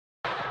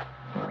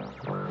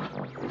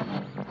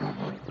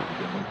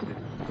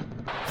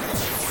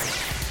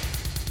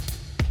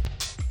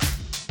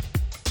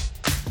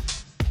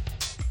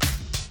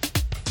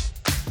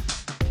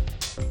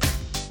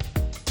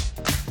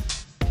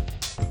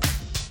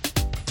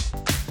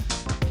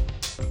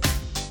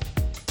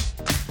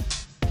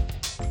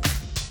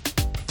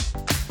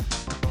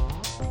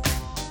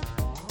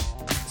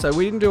So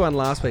we didn't do one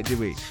last week, did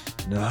we?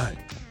 No.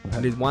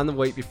 We did one the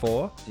week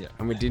before, Yeah.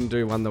 and we didn't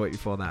do one the week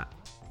before that.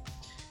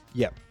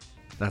 Yep.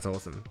 That's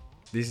awesome.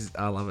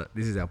 I love it.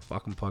 This is our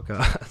fucking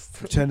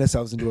podcast. We've turned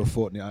ourselves into a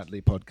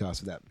fortnightly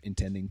podcast without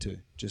intending to,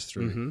 just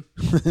through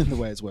the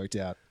way it's worked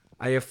out.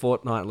 AF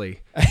Fortnightly.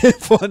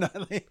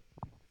 Fortnightly.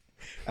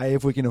 Hey,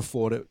 if we can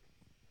afford it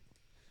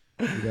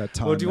with our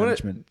time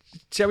management.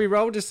 Shall we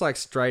roll just like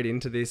straight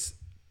into this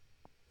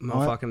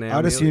motherfucking now?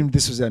 I'd assumed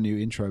this was our new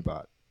intro,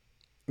 but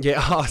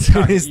yeah, oh,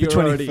 sorry. it is the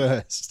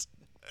 21st.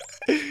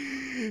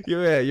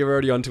 You're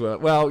already onto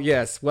it. Well,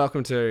 yes.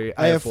 Welcome to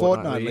AF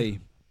Fortnightly,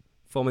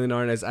 formerly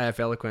known as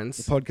AF Eloquence.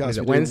 The podcast Is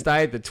it we do-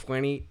 Wednesday, the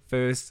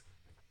 21st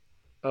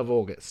of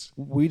August.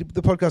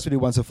 The podcast we do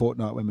once a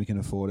fortnight when we can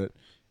afford it.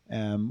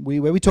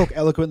 Where we talk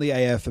eloquently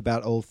AF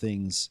about all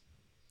things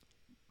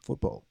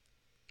football.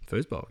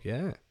 Foosball,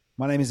 yeah.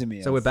 My name is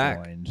Emil. So we're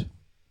back. Freund.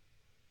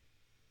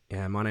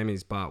 Yeah, my name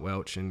is Bart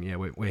Welch, and yeah,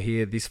 we're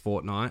here this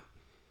fortnight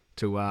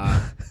to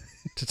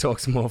to talk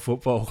some more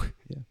football.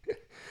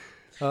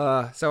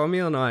 Yeah. So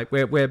Emil and I,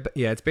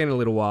 it's been a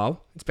little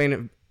while. It's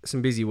been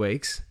some busy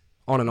weeks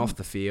on and off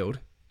the field.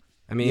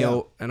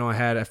 Emil and I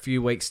had a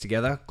few weeks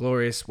together,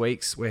 glorious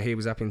weeks where he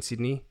was up in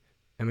Sydney,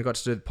 and we got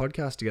to do the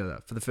podcast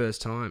together for the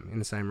first time in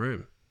the same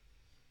room.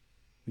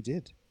 We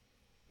did.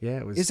 Yeah,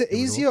 it was. Is it was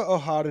easier awesome. or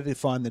harder to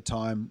find the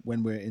time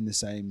when we're in the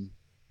same...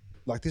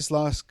 Like this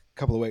last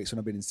couple of weeks when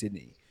I've been in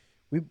Sydney,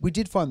 we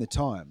did find the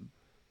time,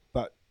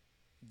 but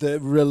the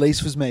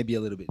release was maybe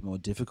a little bit more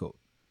difficult.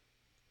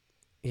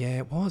 Yeah,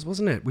 it was,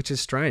 wasn't it? Which is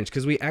strange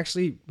because we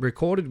actually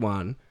recorded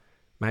one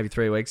maybe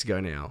 3 weeks ago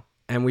now,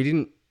 and we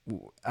didn't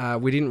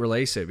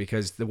release it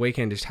because the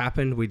weekend just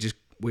happened.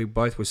 We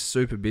both were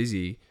super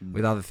busy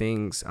with other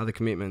things, other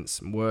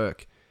commitments,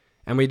 work,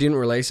 and we didn't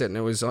release it. And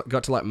it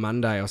got to like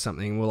Monday or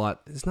something. We're like,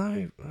 there's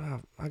no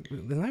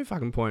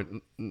fucking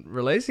point in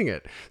releasing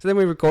it. So then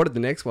we recorded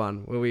the next one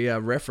where we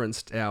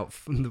referenced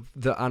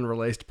the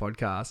unreleased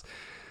podcast.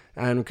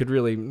 And could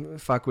really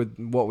fuck with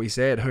what we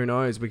said. Who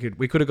knows? We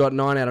could have got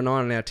 9 out of 9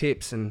 on our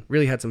tips and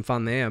really had some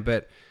fun there.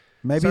 But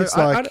Maybe so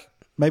it's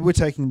maybe we're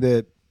taking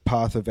the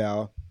path of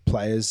our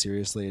players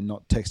seriously and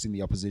not texting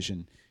the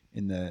opposition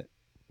in the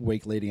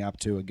week leading up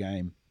to a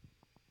game.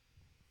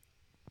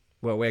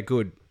 Well, we're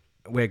good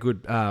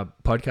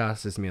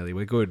podcasters, merely.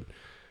 We're good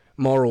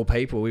moral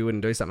people. We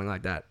wouldn't do something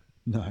like that.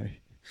 No,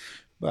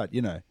 but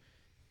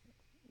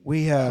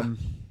we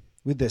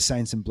with the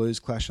Saints and Blues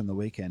clash on the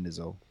weekend is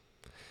all.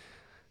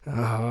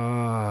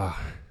 Oh,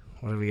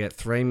 what did we get?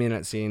 3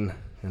 minutes in,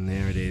 and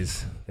there it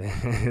is.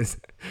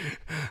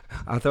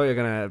 I thought you were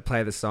gonna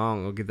play the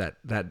song or give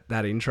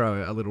that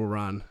intro a little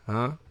run,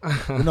 huh?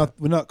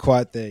 We're not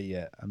quite there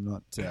yet. I'm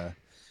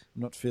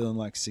not feeling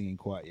like singing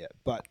quite yet.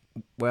 But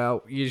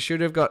Well, you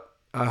should have got.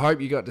 I hope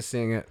you got to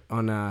sing it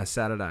on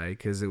Saturday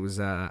because it was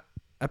a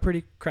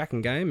pretty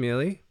cracking game,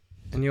 merely,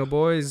 and your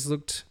boys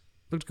looked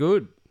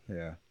good.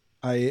 yeah,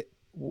 I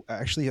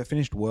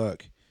finished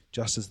work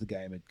just as the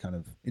game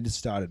had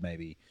started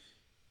maybe.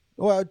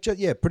 Well,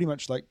 pretty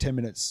much like 10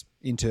 minutes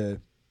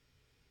into...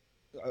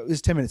 It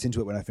was 10 minutes into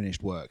it when I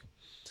finished work.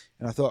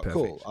 And I thought,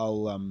 Perfect.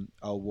 cool,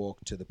 I'll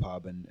walk to the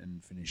pub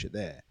and finish it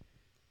there.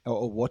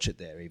 Or watch it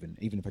there even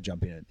if I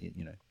jump in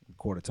at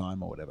quarter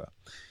time or whatever.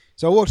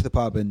 So I walked to the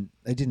pub and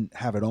they didn't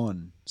have it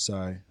on. So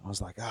I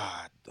was like,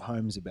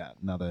 home's about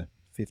another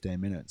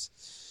 15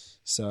 minutes.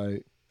 So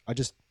I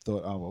just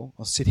thought,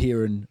 I'll sit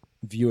here and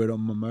view it on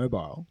my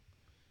mobile,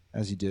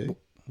 as you do.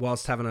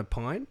 Whilst having a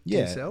pint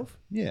yourself?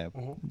 Yeah,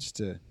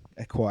 just a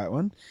quiet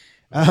one.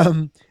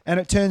 And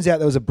it turns out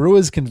there was a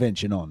Brewers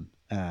convention on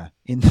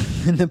in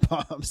the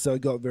pub, so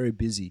it got very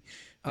busy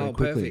very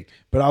quickly. Perfect.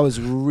 But I was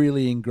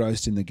really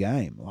engrossed in the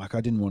game. Like, I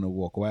didn't want to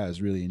walk away. I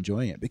was really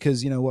enjoying it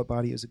because, you know what,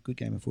 Barty? It was a good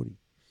game of footy.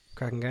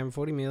 Cracking game of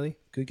footy, merely.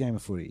 Good game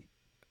of footy.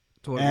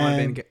 Thought it might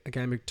have been a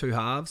game of two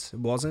halves.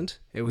 It wasn't.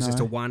 It was just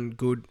a one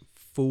good,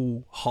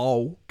 full,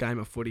 whole game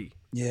of footy.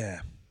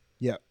 Yeah.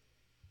 Yeah.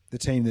 The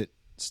team that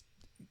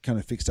kind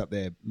of fixed up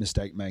their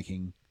mistake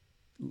making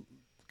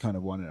kind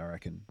of won it, I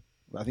reckon.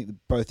 I think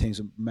both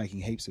teams were making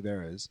heaps of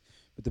errors,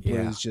 but the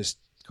Blues just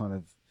kind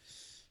of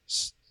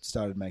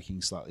started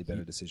making slightly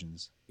better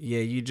decisions. Yeah,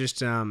 you just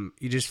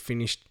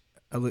finished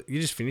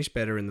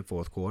better in the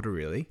fourth quarter,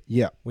 really.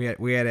 Yeah. We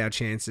had our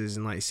chances,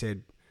 and like you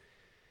said,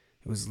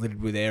 it was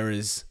littered with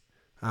errors,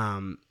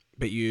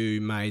 but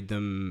you made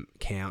them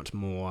count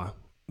more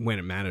when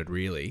it mattered,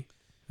 really.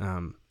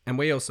 And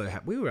we also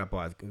we were up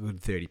by a good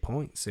 30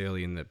 points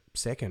early in the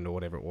second or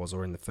whatever it was,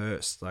 or in the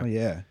first. Like,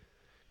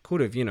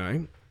 could have,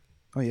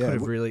 could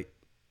have really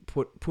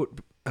put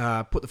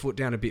the foot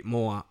down a bit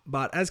more.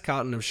 But as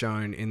Carlton have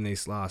shown in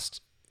this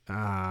last,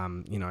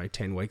 10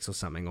 weeks or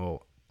something, or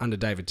under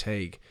David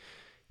Teague,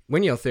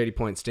 when you're 30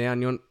 points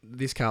down,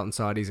 this Carlton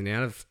side isn't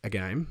out of a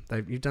game.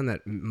 You've done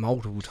that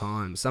multiple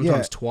times,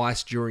 sometimes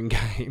twice during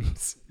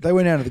games. They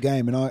went out of the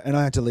game, and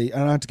I had to leave,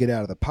 and I had to get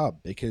out of the pub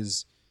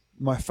because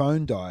my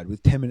phone died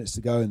with 10 minutes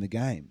to go in the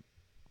game.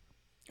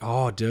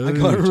 Oh, dude. I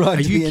got right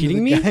Are to you the end kidding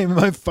of me? the game.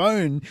 My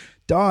phone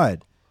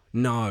died.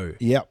 No.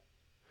 Yep.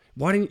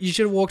 Why didn't you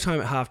should have walked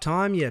home at half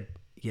time, you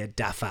Yeah,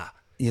 Duffer.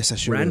 Yes, I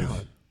should Ran have.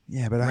 home.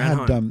 Yeah, but Ran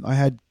home. I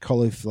had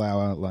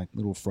cauliflower, like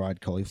little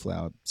fried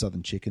cauliflower,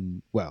 southern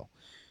chicken. Well,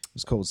 it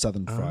was called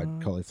southern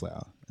fried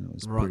cauliflower, and it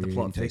was Right, the pretty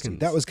plot tasty. thickens.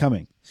 That was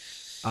coming.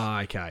 Oh,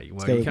 okay.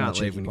 Well, go you with my can't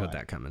leave cheeky when you got pie.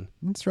 that coming.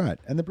 That's right.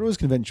 And the Brewers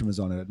Convention was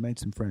on it. It made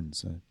some friends.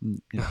 So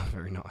Oh,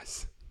 very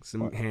nice.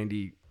 Some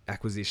handy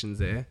acquisitions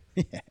there.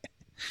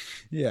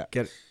 yeah,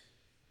 Get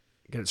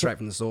it straight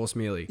from the source,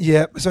 merely.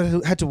 yeah.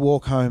 So I had to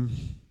walk home,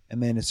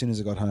 and then as soon as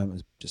I got home, it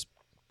was just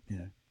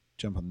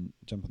jump on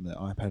the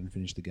iPad and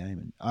finish the game.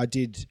 And I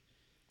did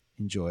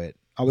enjoy it.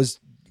 I was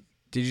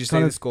Did you see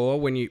kind the of- score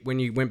when you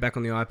went back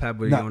on the iPad?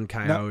 Were you on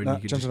KO no, and no, you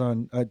could jumped just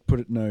on. I put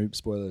it no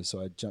spoilers,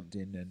 so I jumped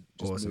in and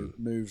just Awesome.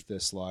 moved the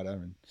slider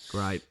and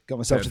great. got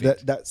myself to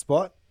Perfect. that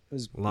spot. It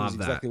was Love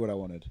that. exactly what I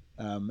wanted.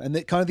 And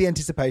the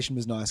anticipation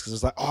was nice because I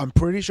was like, I'm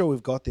pretty sure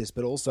we've got this,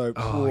 but also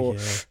Oh, yeah.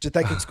 just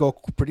they could score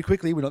pretty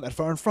quickly. We're not that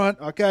far in front.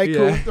 Okay,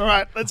 Yeah. cool. All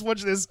right, let's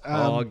watch this.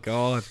 Oh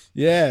God.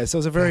 Yeah, so it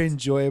was a very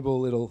enjoyable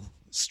little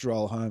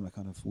stroll home. I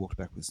kind of walked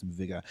back with some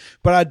vigor,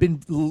 but I'd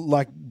been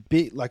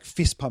like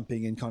fist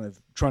pumping and kind of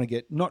trying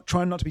not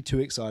to be too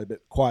excited,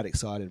 but quite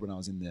excited when I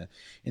was in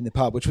the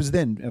pub, which was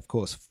then, of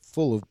course,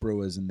 full of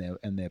brewers and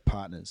their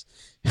partners.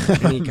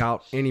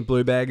 Any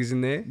blue baggers in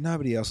there?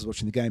 Nobody else was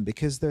watching the game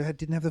because they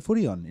didn't have the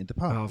footy on at the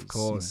pub. Oh, of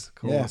course,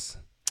 of Yeah. course.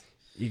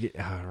 You get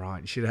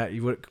right.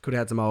 Could have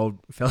had some old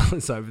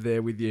fellas over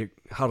there with you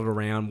huddled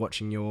around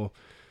watching your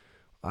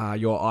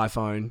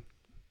iPhone.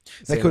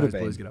 They See how could have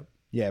those Blues been. get up.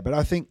 Yeah, but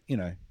I think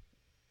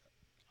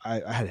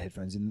I had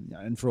headphones in,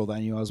 and for all they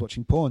knew, I was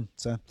watching porn.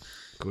 So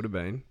Could have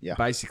been. Yeah.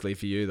 Basically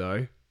for you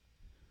though,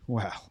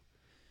 wow,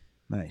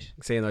 mate.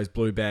 seeing those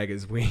blue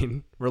baggers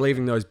win,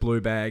 relieving those blue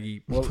baggy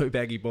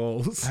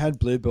balls. I had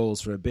blue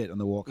balls for a bit on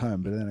the walk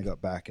home, but then I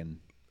got back and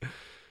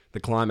The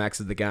climax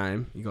of the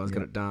game, you guys got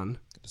Yeah. it done.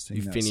 got to sing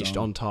You that finished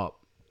song. on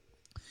top,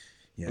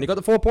 Yeah, and you got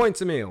the 4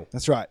 points, Emil.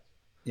 that's right.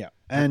 Yeah,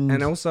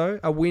 and Also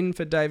a win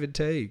for David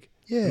Teague,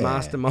 yeah,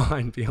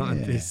 mastermind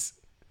behind Yeah. this.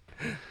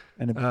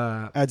 and it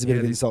adds a bit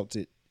of insult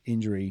to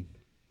injury,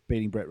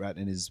 beating Brett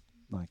Ratton is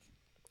like.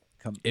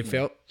 It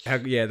felt,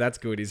 that's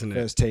good, isn't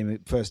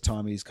it? First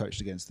time he's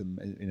coached against them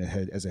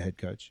as a head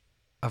coach.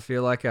 I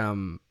feel like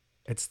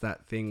it's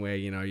that thing where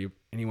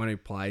anyone who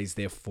plays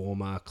their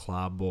former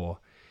club or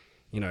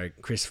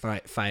Chris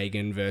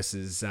Fagan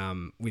versus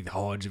with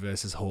Hodge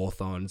versus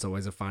Hawthorn is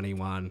always a funny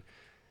one,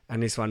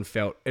 and this one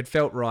felt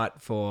right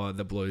for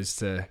the Blues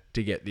to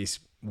get this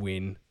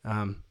win.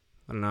 I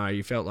don't know.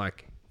 You felt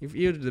like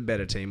you're the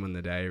better team on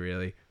the day.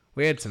 Really,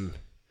 we had some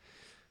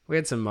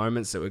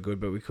moments that were good,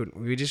 but we couldn't.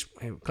 We just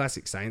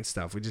classic Saints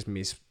stuff. We just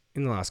missed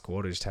in the last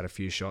quarter. Just had a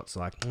few shots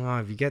like,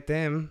 if you get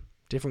them,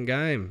 different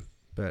game.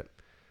 But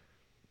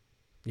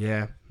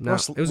yeah, no,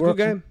 it was a good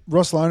game.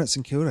 Ross Lyon at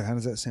St Kilda. How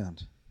does that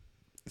sound?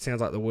 It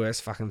sounds like the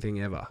worst fucking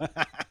thing ever.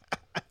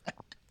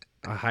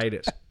 I hate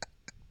it.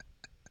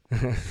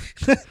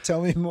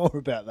 Tell me more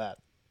about that.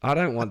 I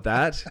don't want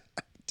that.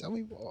 Tell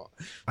me more.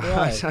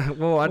 There's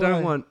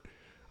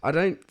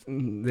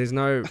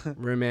no Why?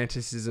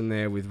 romanticism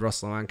there with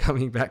Ross Lyon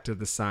coming back to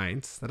the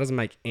Saints. That doesn't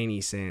make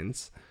any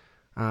sense.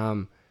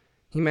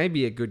 He may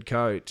be a good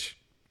coach,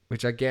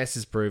 which I guess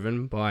is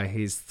proven by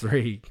his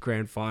 3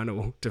 grand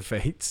final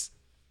defeats,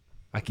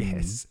 I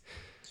guess.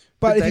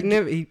 But if they've you-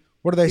 never...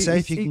 What do they say? he-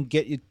 If you he- can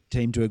get your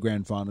team to a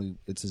grand final,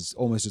 it's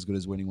almost as good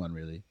as winning one,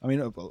 really. I mean,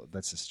 well,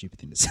 that's a stupid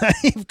thing to say.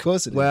 Of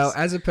course it is. Well,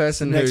 as a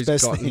person It's the next who's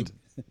best gotten,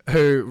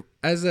 thing.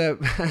 as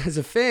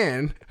a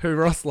fan who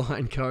Ross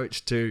Lyon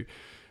coached to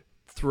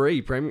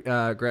 3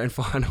 grand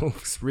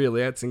finals,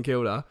 really, at St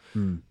Kilda,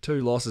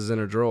 2 losses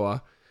and a draw,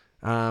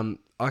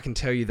 I can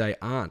tell you they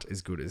aren't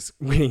as good as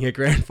winning a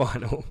grand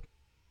final.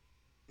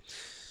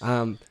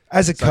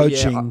 As a So,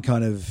 yeah, coaching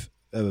kind of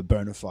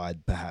bona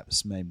fide,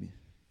 perhaps, maybe.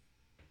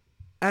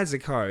 As a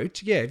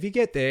coach, yeah, if you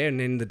get there and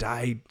then the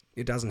day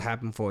it doesn't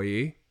happen for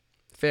you,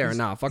 fair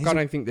enough. Like, I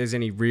don't think there's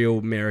any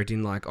real merit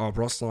in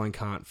Ross Lyon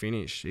can't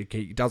finish. He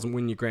doesn't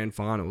win your grand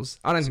finals.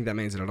 I don't think that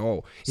means it at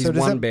all. He's So does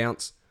one that-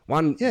 bounce.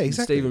 Yeah,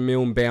 exactly. Stephen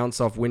Milne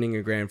bounce off winning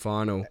a grand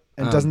final.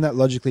 And doesn't that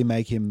logically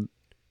make him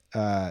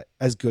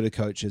as good a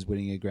coach as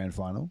winning a grand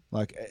final?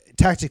 Like,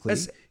 tactically,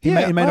 he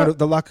may not.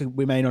 The luck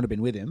we may not have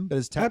been with him, but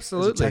as a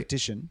Absolutely.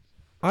 tactician,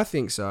 I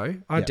think so.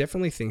 I Yeah.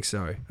 definitely think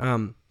so.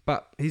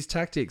 But his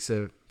tactics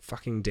are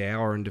fucking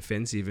dour and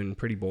defensive and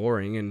pretty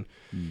boring. And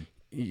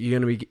you're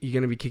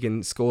gonna be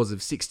kicking scores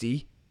of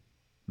 60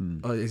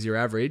 as your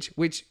average,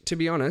 which, to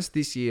be honest,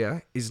 this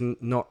year is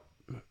not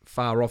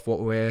far off what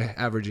we're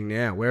averaging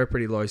now. We're a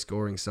pretty low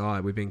scoring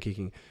side.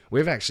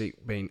 We've actually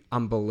been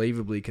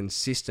unbelievably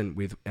consistent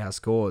with our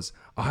scores.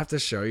 I have to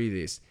show you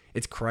this.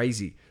 It's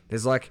crazy.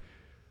 There's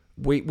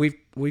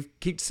we've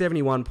kicked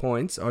 71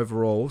 points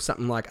overall,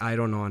 something like 8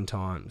 or 9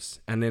 times.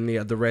 And then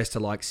the rest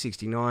are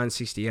 69,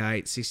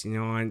 68,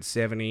 69,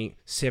 70,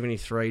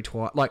 73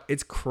 twice.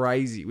 It's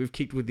crazy. We've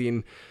kicked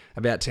within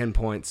about 10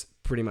 points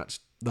pretty much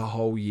the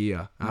whole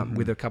year,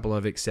 with a couple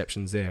of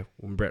exceptions there.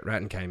 When Brett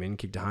Ratton came in,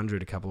 kicked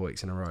 100 a couple of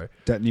weeks in a row.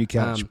 that new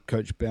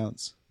coach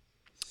bounce.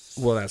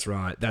 Well, that's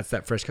right. That's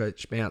that fresh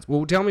coach bounce.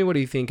 Well, tell me, what do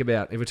you think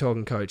about, if we're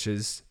talking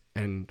coaches,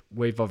 and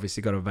we've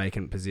obviously got a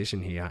vacant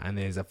position here,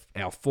 and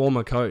our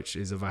former coach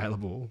is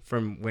available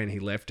from when he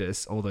left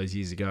us all those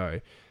years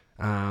ago.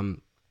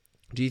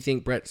 Do you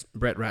think Brett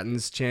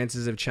Ratten's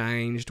chances have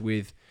changed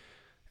with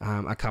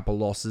a couple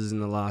losses in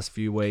the last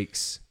few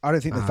weeks? I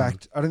don't think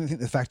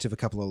the fact of a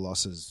couple of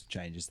losses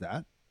changes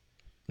that.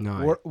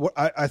 No.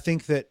 I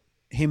think that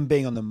him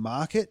being on the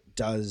market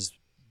does,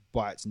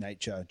 by its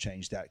nature,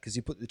 change that, because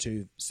you put the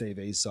two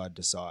CVs side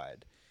to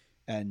side,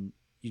 and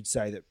you'd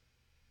say that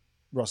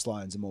Ross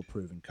Lyon's a more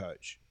proven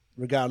coach,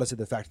 regardless of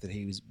the fact that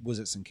he was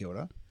at St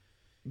Kilda.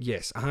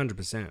 Yes,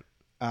 100%.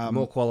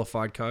 More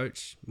qualified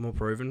coach, more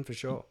proven for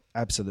sure.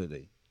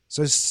 Absolutely.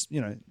 So,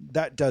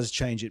 that does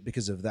change it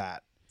because of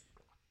that.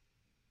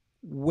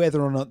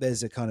 Whether or not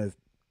there's a kind of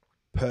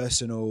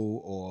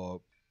personal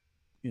or,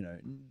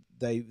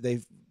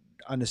 they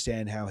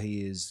understand how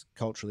he is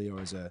culturally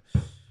or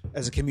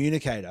as a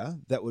communicator,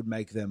 that would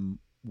make them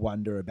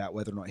wonder about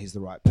whether or not he's the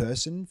right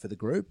person for the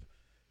group.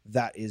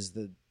 That's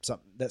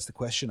the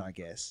question, I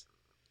guess.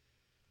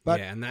 But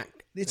yeah, and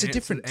it's a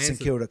different St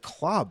Kilda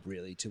club,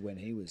 really, to when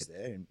he was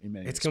there. In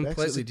many it's respects.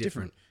 completely It's a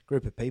different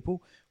group of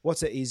people.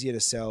 What's it easier to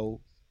sell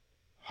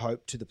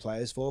hope to the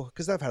players for?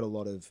 Because they've had a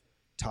lot of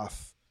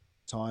tough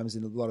times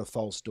and a lot of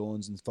false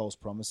dawns and false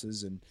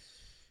promises, and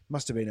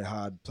must have been a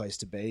hard place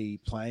to be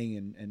playing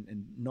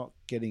and not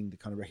getting the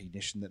kind of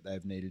recognition that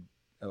they've needed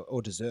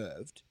or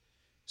deserved.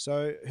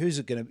 So who's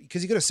it going to?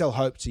 Because you've got to sell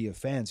hope to your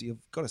fans.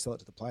 You've got to sell it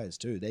to the players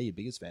too. They're your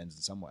biggest fans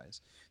in some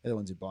ways. They're the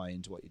ones who buy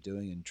into what you're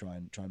doing and try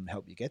and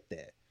help you get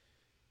there.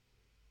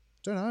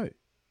 Don't know.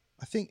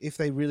 I think if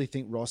they really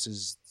think Ross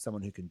is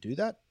someone who can do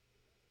that,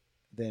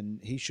 then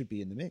he should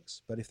be in the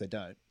mix. But if they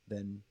don't,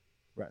 then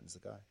Ratten's the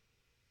guy.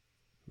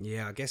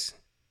 Yeah, I guess.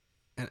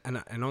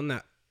 And on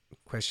that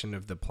question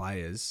of the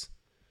players,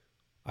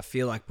 I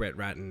feel like Brett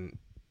Ratten,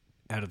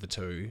 out of the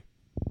two,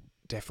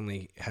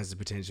 definitely has the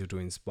potential to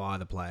inspire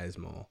the players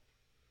more.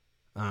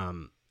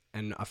 And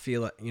I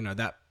feel like,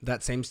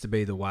 that seems to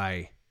be the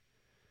way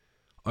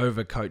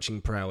over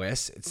coaching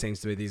prowess. It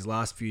seems to be these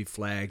last few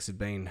flags have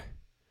been,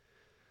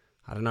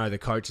 I don't know, the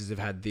coaches have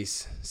had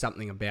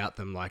something about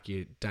them, like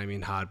your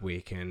Damien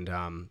Hardwick and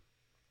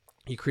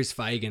your Chris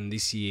Fagan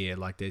this year.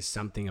 Like there's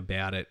something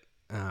about it,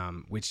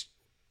 which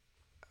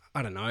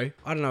I don't know.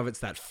 I don't know if it's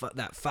that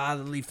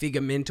fatherly figure,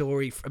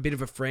 mentor, a bit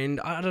of a friend.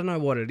 I don't know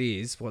what it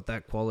is, what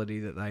that quality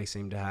that they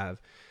seem to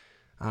have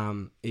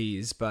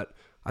is. But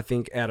I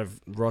think out of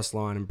Ross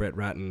Lyon and Brett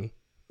Ratten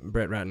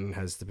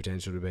has the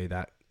potential to be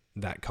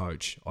that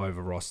coach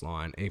over Ross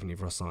Lyon, even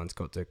if Ross Lyon's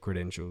got the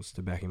credentials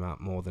to back him up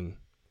more than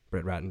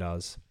Brett Ratten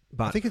does.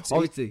 But I think it's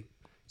obviously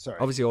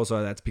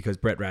also that's because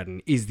Brett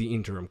Ratten is the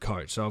interim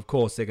coach. So, of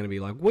course, they're going to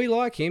be like, we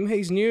like him.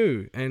 He's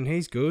new and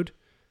he's good.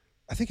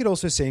 I think it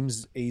also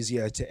seems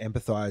easier to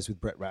empathise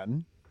with Brett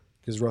Ratten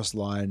because Ross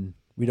Lyon,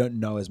 we don't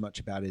know as much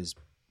about his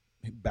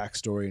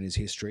backstory and his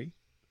history.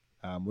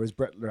 Whereas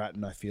Brett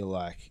Ratten, I feel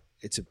like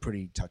it's a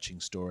pretty touching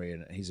story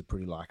and he's a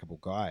pretty likeable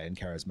guy and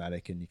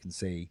charismatic, and you can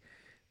see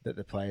that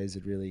the players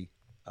would really,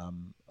 a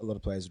lot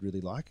of players would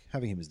really like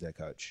having him as their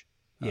coach.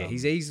 Yeah,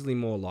 he's easily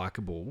more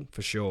likeable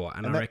for sure.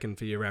 And I reckon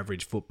for your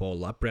average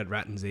footballer, Brett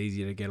Ratten's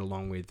easier to get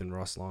along with than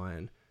Ross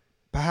Lyon.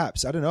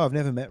 Perhaps. I don't know. I've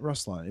never met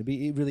Ross Lyon. It'd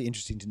be really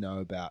interesting to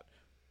know a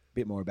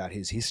bit more about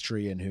his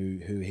history and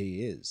who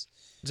he is.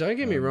 Don't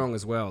get me wrong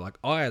as well. Like,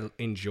 I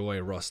enjoy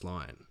Ross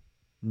Lyon.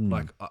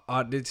 Like,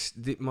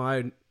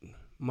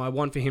 my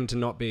one for him to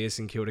not be a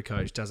St Kilda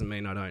coach doesn't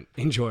mean I don't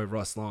enjoy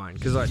Ross Lyon,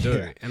 because I do.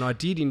 Yeah. And I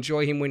did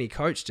enjoy him when he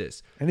coached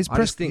us. And his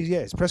press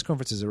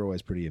conferences are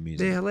always pretty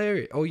amusing. They're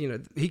hilarious. Oh,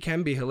 he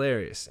can be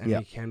hilarious and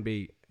he can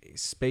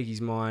speak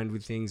his mind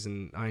with things,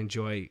 and I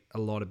enjoy a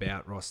lot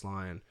about Ross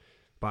Lyon.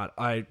 But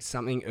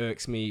something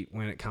irks me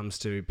when it comes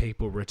to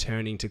people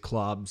returning to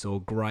clubs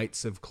or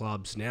greats of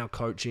clubs now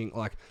coaching,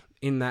 like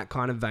in that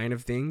kind of vein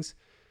of things.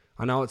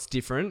 I know it's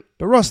different.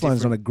 But Ross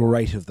Lyon's not a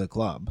great of the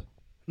club.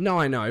 No,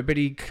 I know, but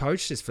he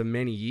coached us for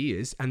many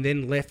years and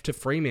then left to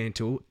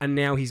Fremantle, and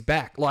now he's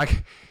back.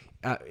 Like,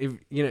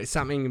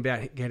 something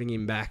about getting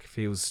him back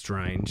feels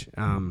strange.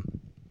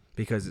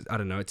 Because, I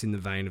don't know, it's in the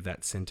vein of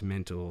that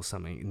sentimental or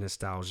something,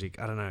 nostalgic.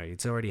 I don't know.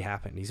 It's already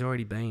happened. He's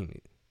already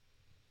been.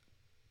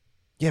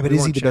 Yeah, but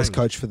is he the best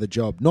coach for the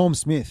job? Norm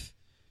Smith.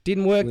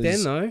 Didn't work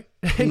then, though.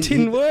 It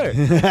didn't work.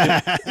 He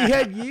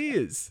had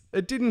years.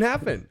 It didn't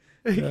happen.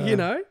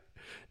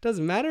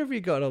 Doesn't matter if he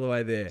got all the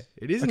way there.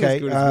 It isn't as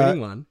good as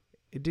winning one.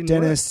 It didn't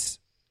work.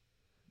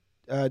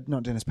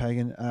 Not Dennis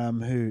Pagan.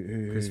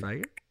 Who? Chris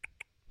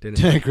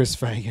Fagan? Chris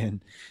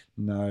Fagan.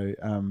 No.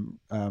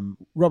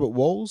 Robert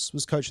Walls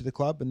was coach of the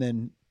club, and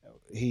then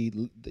he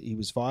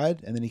was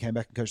fired, and then he came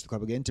back and coached the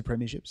club again to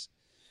premierships.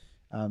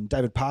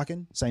 David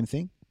Parkin, same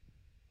thing.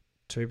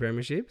 2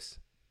 premierships?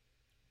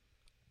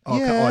 I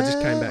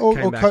just came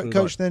back.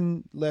 Coached,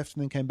 then left,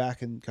 and then came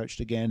back and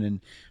coached again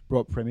and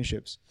brought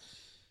premierships.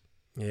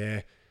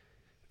 Yeah.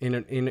 In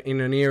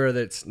an era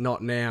that's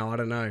not now, I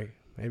don't know.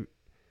 Maybe,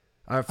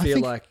 I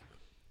think,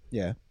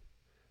 yeah.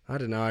 I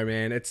don't know,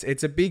 man.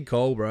 It's a big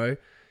call, bro.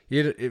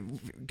 Can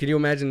you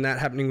imagine that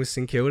happening with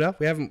St Kilda?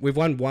 We've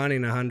won 1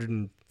 in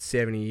 130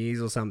 70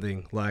 years or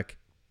something. Like,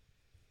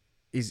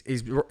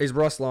 is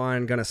Ross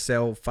Lyon going to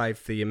sell faith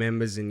for your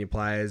members and your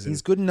players?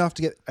 He's good enough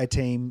to get a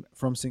team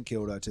from St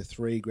Kilda to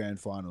 3 grand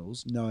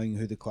finals, knowing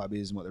who the club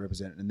is and what they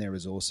represent and their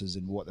resources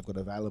and what they've got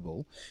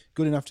available.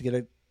 Good enough to get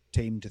a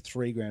team to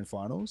 3 grand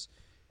finals.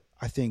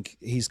 I think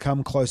he's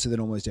come closer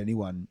than almost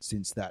anyone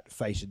since that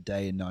fated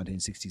day in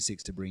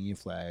 1966 to bring your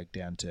flag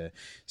down to,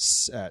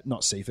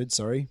 not Seaford,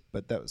 sorry,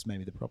 but that was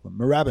maybe the problem.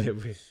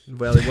 Moorabbin.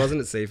 Well, he wasn't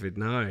at Seaford,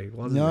 no. He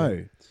wasn't.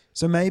 No.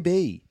 So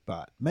maybe.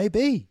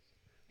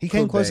 He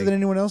came closer than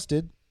anyone else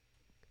did.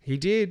 He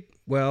did.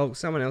 Well,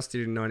 someone else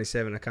did in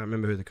 97. I can't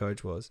remember who the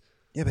coach was.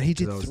 Yeah, but he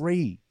did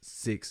 3.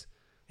 6.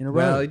 In a row.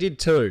 Well, he did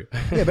 2.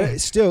 Yeah, but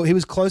still, he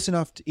was close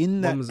enough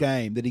in that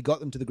game that he got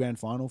them to the grand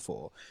final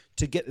for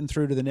to get them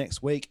through to the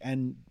next week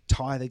and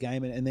tie the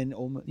game, and then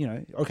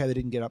okay, they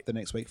didn't get up the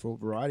next week for a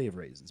variety of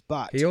reasons,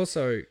 but he was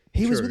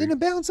within a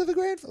bounce of a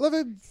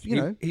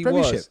he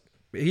premiership. Was.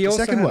 He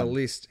also had a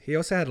list. He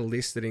also had a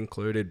list that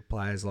included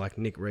players like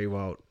Nick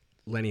Riewoldt,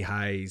 Lenny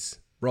Hayes,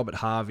 Robert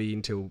Harvey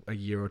until a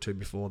year or two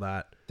before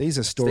that. These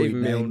are storied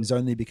names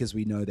only because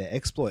we know their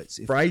exploits.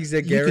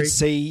 Fraser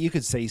Gehrig. You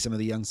could see some of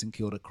the young St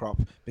Kilda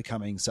crop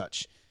becoming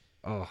such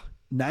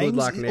names. Good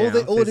luck now.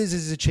 All it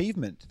is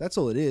achievement. That's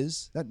all it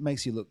is. That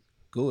makes you look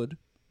good.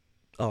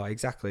 Oh,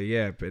 exactly.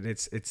 Yeah, but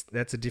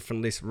that's a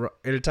different list.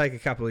 It'll take a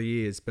couple of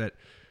years, but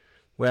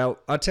well,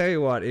 I'll tell you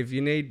what. If you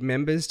need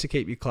members to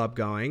keep your club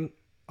going,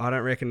 I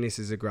don't reckon this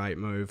is a great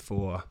move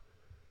for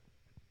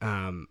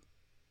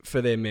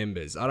their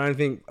members. I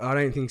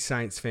don't think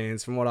Saints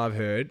fans, from what I've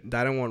heard,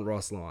 they don't want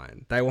Ross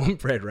Lyon. They want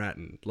Brett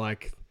Ratton.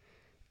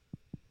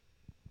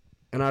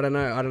 And I don't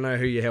know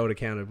who you held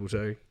accountable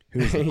to. Who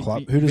does the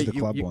club? Who does the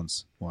club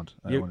want?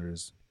 I wonder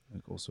is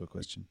also a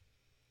question.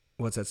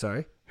 What's that?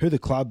 Sorry. Who the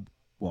club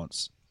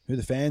wants? Who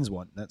the fans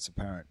want? That's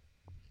apparent.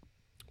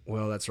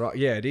 Well, that's right.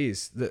 Yeah, it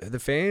is. The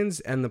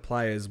fans and the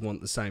players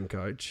want the same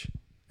coach,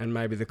 and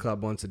maybe the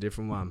club wants a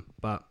different one.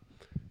 But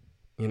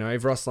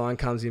if Ross Lyon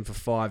comes in for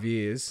 5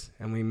 years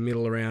and we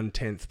middle around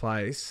 10th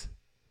place,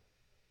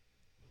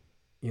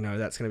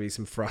 that's going to be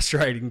some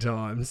frustrating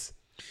times.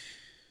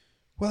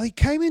 Well, he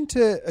came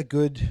into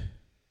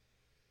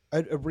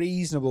a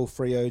reasonable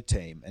Freo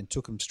team and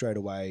took them straight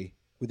away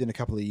within a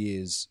couple of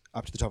years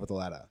up to the top of the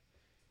ladder.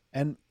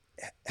 And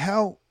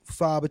how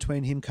far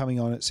between him coming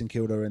on at St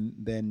Kilda and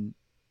then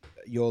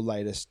your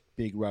latest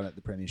big run at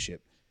the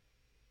Premiership?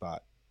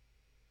 But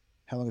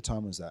how long a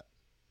time was that?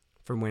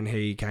 From when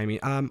he came in.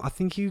 I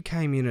think he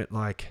came in at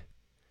I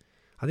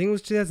think it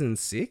was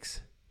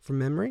 2006 from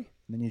memory.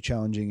 And then you're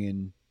challenging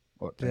in,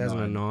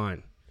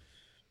 2009.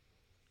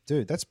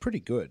 Dude, that's pretty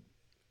good.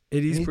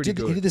 It is pretty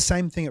good. He did the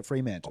same thing at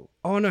Fremantle.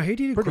 Oh, no, he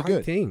did a pretty great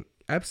good thing.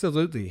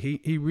 Absolutely.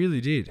 He really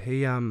did.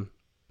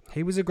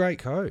 He was a great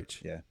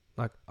coach. Yeah.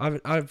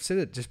 I've said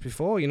it just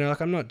before,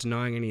 I'm not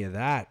denying any of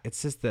that.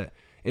 It's just that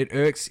it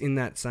irks in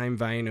that same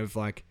vein of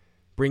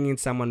bringing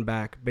someone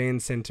back,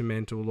 being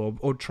sentimental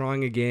or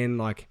trying again,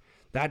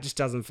 that just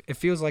doesn't. It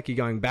feels like you're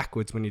going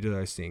backwards when you do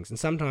those things, and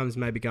sometimes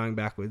maybe going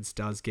backwards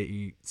does get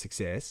you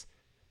success.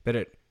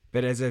 But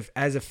as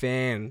a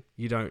fan,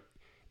 you don't.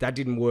 That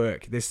didn't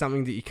work. There's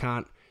something that you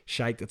can't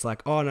shake. That's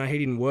like, oh no, he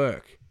didn't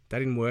work. That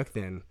didn't work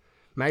then.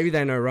 Maybe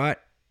they know right,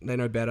 they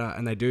know better,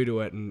 and they do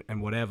it,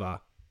 and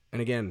whatever.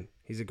 And again,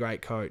 he's a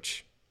great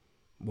coach,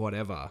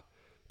 whatever.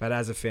 But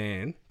as a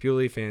fan,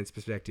 purely fan's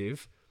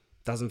perspective,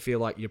 doesn't feel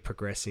like you're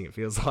progressing. It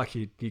feels like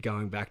you're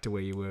going back to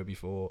where you were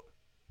before.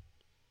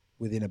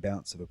 Within a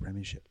bounce of a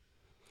premiership.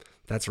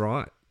 That's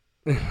right.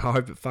 I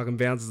hope it fucking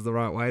bounces the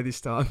right way this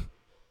time.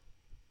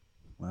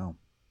 Well,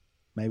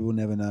 maybe we'll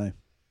never know.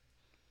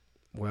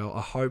 Well,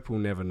 I hope we'll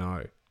never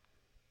know.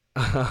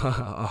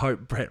 I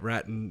hope Brett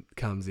Ratton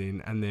comes in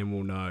and then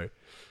we'll know.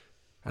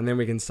 And then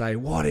we can say,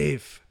 what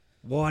if?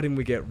 Why didn't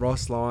we get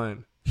Ross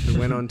Lyon, who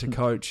went on to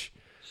coach,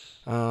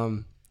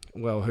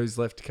 who's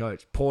left to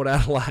coach? Port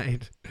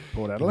Adelaide.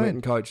 Went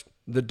and coached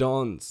the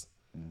Dons.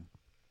 Mm.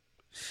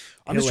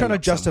 I'm just trying to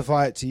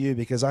justify it to you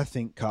because I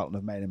think Carlton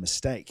have made a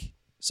mistake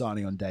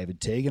signing on David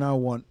Teague, and I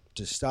want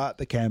to start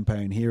the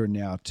campaign here and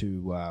now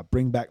to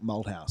bring back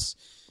Malthouse.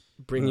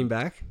 Bring him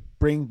back?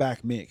 Bring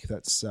back Mick.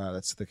 That's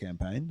the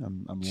campaign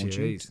I'm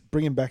launching.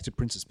 Bring him back to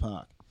Princes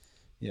Park.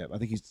 Yeah, I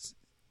think if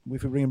we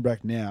bring him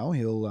back now,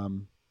 he'll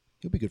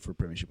be good for a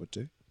premiership or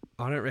two.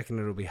 I don't reckon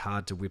it'll be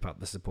hard to whip up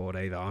the support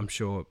either. I'm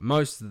sure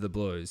most of the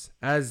Blues,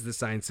 as the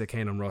Saints are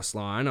keen on Ross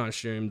Lyon, I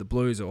assume the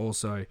Blues are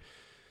also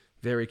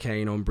very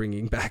keen on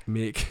bringing back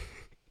Mick.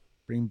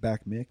 Bring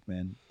back Mick,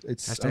 man.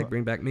 It's #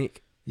 bring back Mick.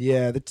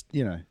 Yeah, I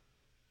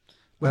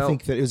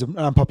think that it was an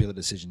unpopular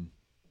decision,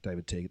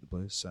 David Teague at the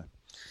Blues. So,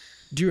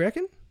 do you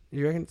reckon?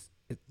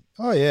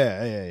 Oh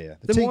yeah.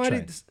 Then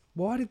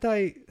why did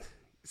they?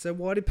 So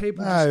why did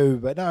people? No,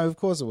 of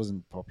course it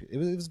wasn't popular.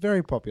 It was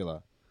very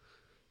popular.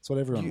 That's what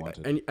everyone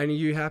wanted. And are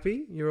you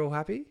happy? You're all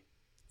happy?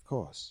 Of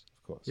course.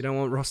 You don't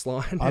want Ross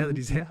Lyon now that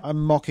he's out?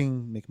 I'm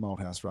mocking Mick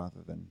Malthouse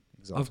rather than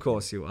exalting. Of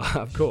course you are.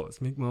 Of course.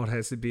 Mick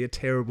Malthouse would be a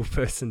terrible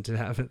person to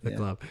have at the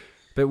club.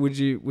 But would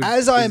you...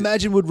 I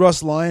imagine would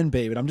Ross Lyon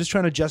be, but I'm just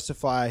trying to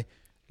justify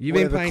You've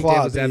been whatever playing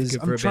club devil's is.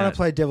 advocate I'm for trying about to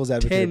play devil's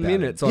advocate. 10 about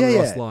minutes it. on yeah,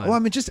 Ross yeah. Lyon.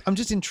 Well, I'm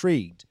just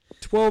intrigued.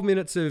 12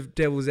 minutes of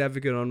devil's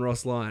advocate on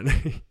Ross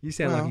Lyon. You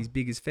sound like Well, his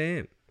biggest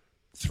fan.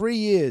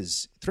 3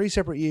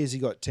 separate years, he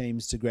got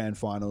teams to grand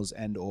finals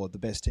and or the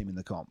best team in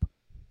the comp.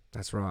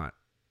 That's right.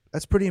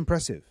 That's pretty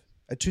impressive.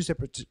 At 2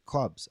 separate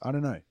clubs. I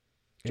don't know.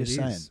 Just It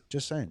saying. is.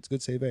 Just saying. It's good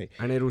CV.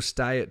 And it'll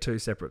stay at 2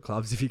 separate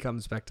clubs if he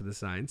comes back to the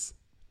Saints.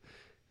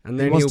 And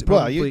He then wants he'll to-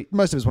 probably...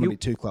 most of us want to he'll- be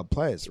 2 club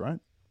players, right?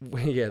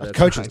 yeah, that's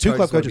Coaches, right. 2 club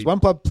wanna coaches,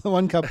 be-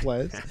 one club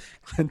players,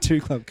 and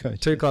 2 club coaches.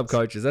 2 club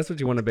coaches. That's what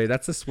you want to be.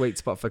 That's the sweet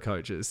spot for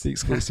coaches. The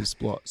exclusive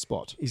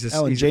spot. He's a-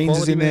 Alan he's a Jeans is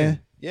quality in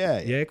man.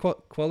 there. Yeah. Yeah,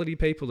 quality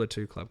people are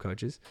 2 club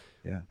coaches.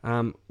 Yeah.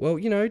 Well,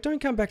 don't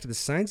come back to the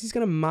Saints. He's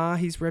going to mar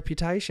his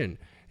reputation.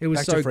 It was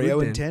Back so to Freo good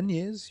in then. 10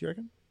 years, you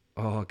reckon?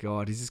 Oh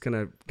God, he's just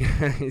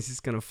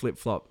gonna flip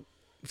flop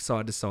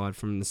side to side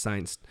from the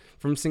Saints,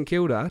 from St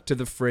Kilda to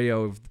the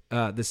Freo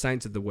of the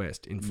Saints of the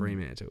West in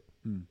Fremantle.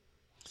 Mm.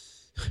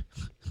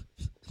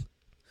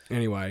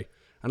 Anyway,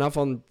 enough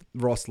on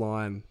Ross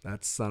Lyon.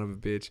 That son of a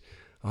bitch.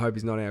 I hope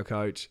he's not our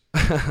coach.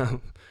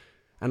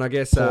 And I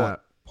guess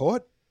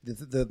Port?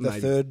 The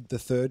maybe.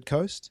 third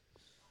coast?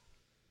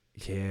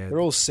 yeah, They're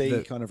all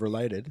sea kind of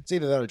related. It's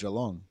either that or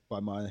Geelong, by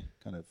my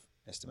kind of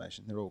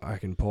estimation. They're all I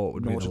reckon Port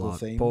would be the nautical one.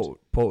 themed.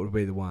 Port would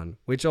be the one.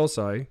 Which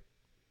also,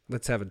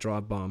 let's have a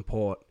drive by on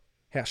Port.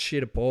 How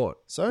shit a Port?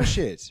 so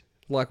shit.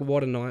 Like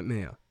what a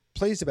nightmare.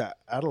 Pleased about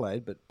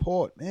Adelaide, but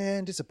Port,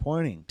 man,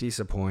 disappointing.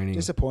 Disappointing.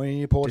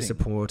 Disappointing. Porting.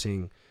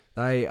 Disappointing.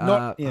 They Not,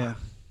 are. yeah.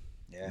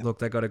 Look,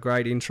 they got a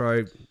great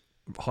intro,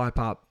 hype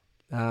up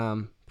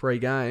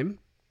pre-game.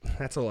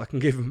 That's all I can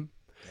give them.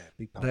 Yeah,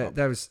 big pump up.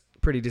 That was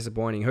pretty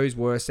disappointing. Who's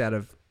worse out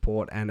of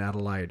Port and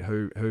Adelaide?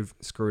 Who've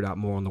screwed up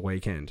more on the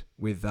weekend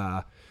with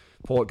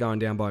Port going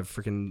down by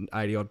freaking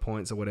 80 odd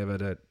points or whatever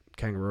to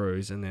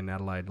Kangaroos, and then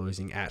Adelaide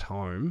losing at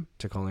home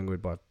to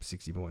Collingwood by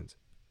 60 points.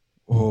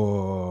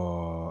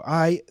 Oh,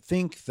 I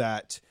think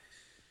that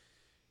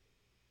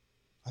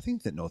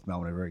North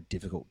Melbourne are a very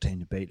difficult team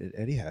to beat at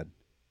Etihad.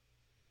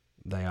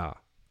 They are.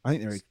 I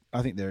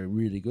think they're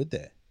really good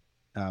there.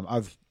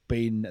 I've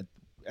been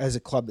as a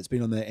club that's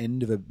been on the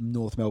end of a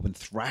North Melbourne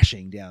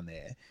thrashing down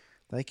there.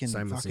 They can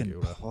Same with St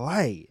fucking Kilda.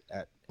 play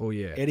at Oh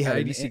yeah. Etihad.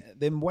 86,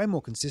 They're way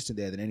more consistent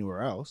there than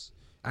anywhere else.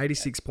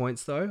 86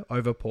 points though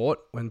over Port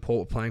when Port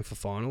were playing for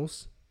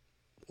finals.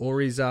 Or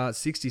is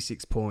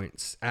 66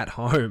 points at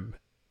home.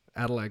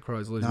 Adelaide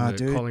Crows losing Nah, to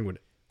dude. Collingwood.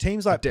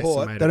 Teams like Port,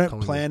 Decimated they don't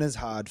Collingwood. plan as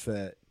hard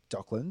for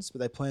Docklands, but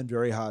they plan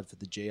very hard for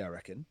the G, I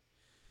reckon.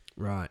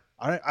 Right.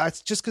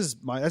 It's just because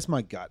that's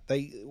my gut.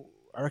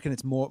 I reckon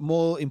it's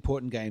more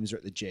important games are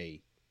at the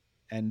G,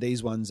 and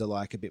these ones are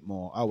like a bit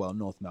more. Oh well,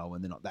 North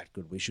Melbourne, they're not that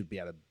good. We should be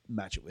able to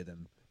match it with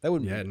them. They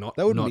wouldn't. Yeah,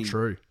 They wouldn't not be,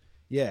 true.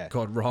 Yeah,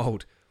 God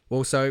rolled.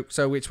 Well, so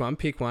which one?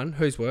 Pick one.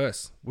 Who's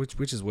worse?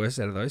 Which is worse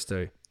out of those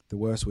two? the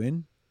worst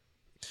win.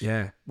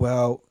 Yeah.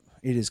 Well,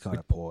 it is kind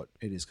of Port.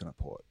 It is kind of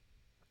Port.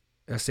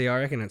 See, I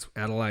reckon it's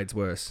Adelaide's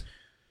worse.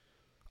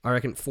 I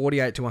reckon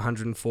 48 to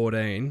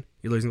 114.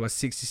 You're losing by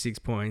 66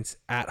 points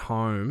at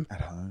home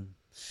At home,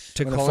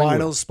 to when the Collingwood.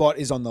 final spot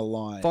is on the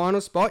line.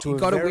 Final spot. to You a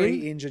got to very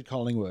win injured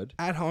Collingwood.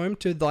 at home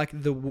to like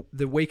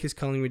the weakest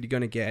Collingwood you're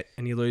going to get,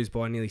 and you lose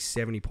by nearly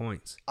 70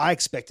 points. I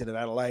expected of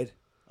Adelaide.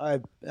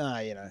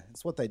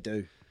 It's what they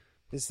do.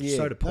 This year,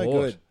 So to no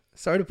Port. good.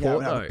 So to Yeah,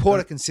 Port no, though. Port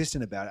are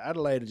consistent about it.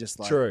 Adelaide are just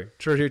like True.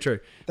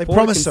 They Port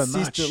promise are so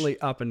much. consistently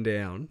up and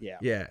down.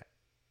 Yeah.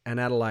 And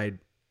Adelaide,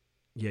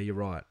 yeah, you're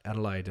right.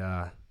 Adelaide,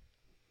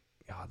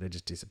 they're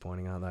just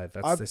disappointing, aren't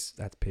they?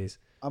 That's piss.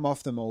 I'm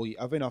off them all.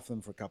 I've been off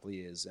them for a couple of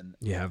years, and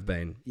You have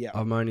been. Yeah.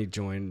 I'm only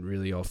joined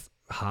really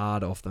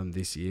hard off them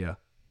this year.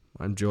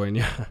 I'm joining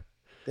you.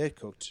 they're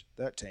cooked.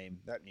 That team,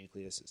 that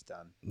nucleus is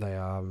done. They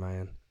are,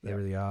 man. They Yeah.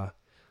 really are.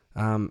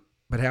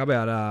 But how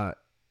about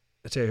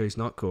I tell you who's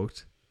not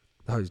cooked?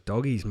 Those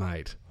doggies,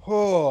 mate.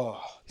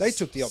 Oh, they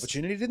took the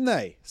opportunity, didn't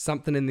they?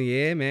 Something in the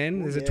air, man.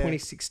 Oh, There's a yeah.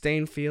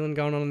 2016 feeling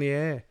going on in the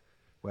air.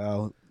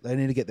 Well, they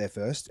need to get there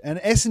first. And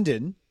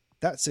Essendon,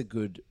 that's a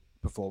good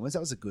performance.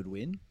 That was a good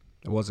win.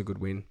 It was a good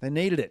win. They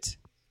needed it.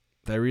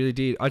 They really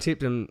did. I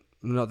tipped them.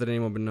 Not that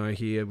anyone would know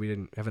here.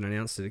 Haven't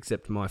announced it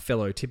except my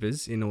fellow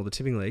tippers in all the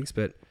tipping leagues.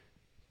 But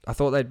I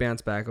thought they'd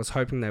bounce back. I was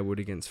hoping they would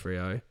against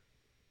Freo.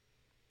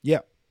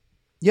 Yep.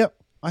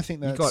 I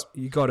think that's.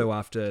 You got to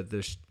after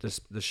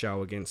the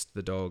show against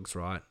the Dogs,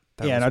 right?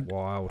 That Yeah, was and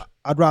wild.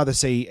 I'd rather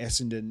see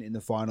Essendon in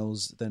the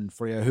finals than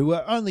Freo, who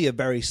are only a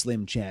very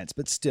slim chance,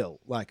 but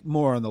still, like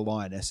more on the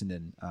line.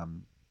 Essendon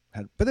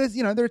had, but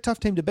they're a tough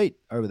team to beat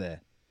over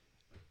there.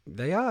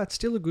 They are. It's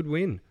still a good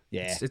win.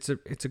 Yeah. It's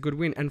a good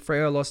win. And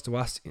Freo lost to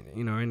us,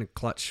 in a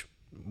clutch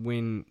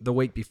win the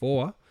week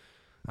before.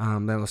 They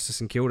lost to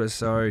St Kilda,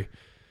 so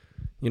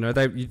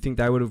you'd think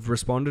they would have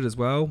responded as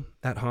well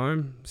at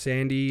home.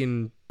 Sandy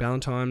and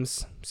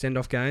Ballantyne's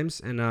send-off games,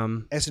 and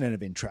Essendon have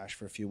been trash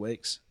for a few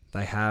weeks.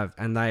 they have.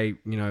 And they,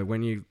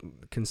 when you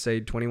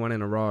concede 21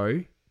 in a row,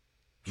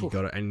 you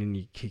got it, and then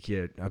you kick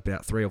you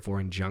about 3 or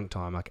 4 in junk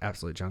time, like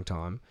absolute junk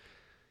time.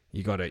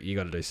 You got to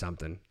do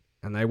something.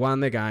 And they won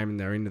their game, and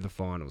they're into the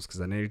finals because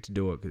they needed to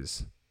do it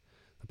because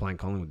the playing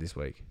Collingwood this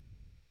week.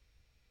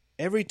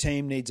 Every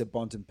team needs a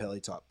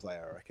Bontempelli type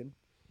player, I reckon.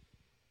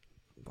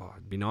 Oh,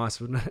 it'd be nice,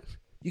 wouldn't it?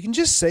 You can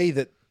just see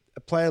that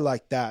a player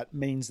like that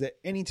means that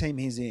any team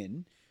he's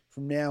in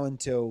from now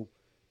until,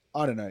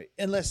 I don't know,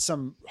 unless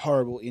some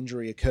horrible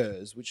injury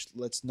occurs, which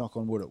let's knock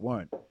on wood it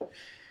won't,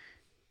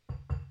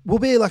 will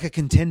be like a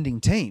contending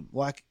team.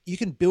 Like you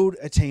can build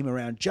a team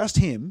around just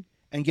him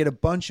and get a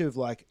bunch of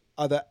like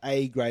other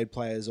A grade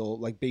players or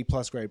like B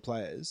plus grade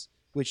players,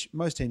 which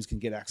most teams can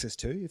get access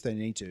to if they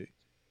need to.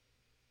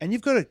 And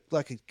you've got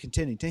a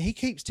contending team. He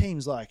keeps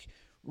teams like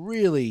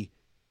really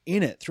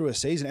in it through a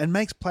season and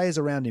makes players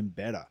around him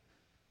better.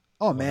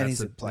 Oh man, he's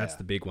a player. That's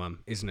the big one,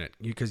 isn't it?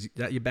 Because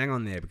you bang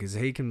on there because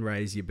he can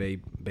raise your B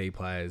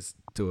players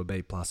to a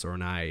B plus or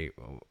an A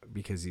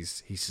because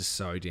he's just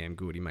so damn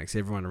good. He makes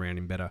everyone around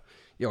him better.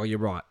 Oh, you're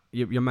right.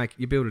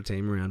 You build a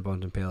team around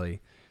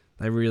Bontempelli.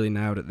 They really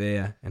nailed it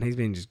there, and he's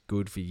been just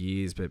good for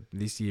years. But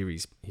this year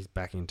he's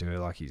back into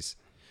like his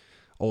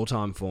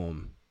all-time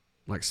form,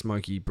 like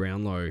Smokey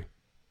Brownlow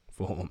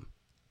form.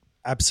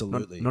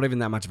 Absolutely. Not even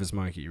that much of a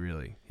Smokey,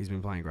 really. He's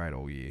been playing great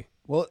all year.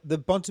 Well, the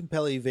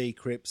Bontempelli v.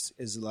 Cripps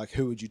is like,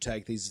 who would you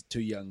take? These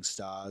two young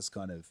stars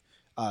kind of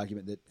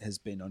argument that has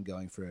been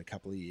ongoing for a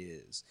couple of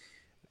years.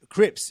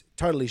 Cripps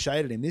totally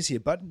shaded him this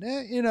year, but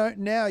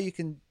now you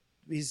can.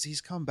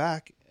 He's come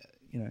back.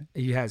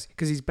 He has,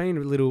 because he's been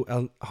a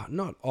little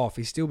not off.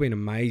 He's still been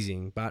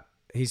amazing, but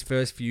his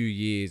first few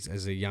years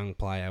as a young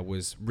player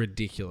was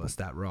ridiculous.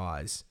 That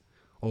rise.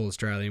 All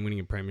Australian, winning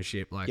a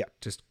premiership,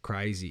 just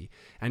crazy.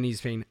 And he's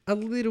been a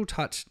little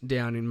touched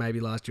down in maybe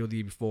last year or the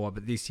year before,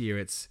 but this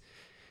year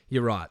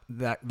you're right.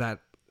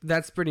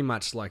 That's pretty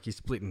much like you're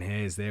splitting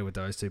hairs there with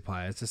those two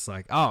players. Just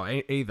like,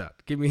 either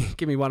give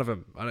me one of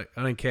them. I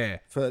don't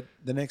care. For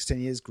the next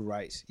 10 years,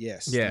 great.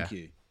 Yes, yeah, thank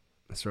you.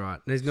 That's right.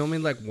 There's normally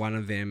like one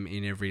of them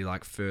in every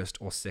like first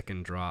or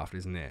second draft,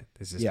 isn't there?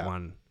 There's just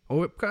one,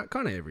 or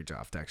kind of every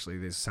draft actually.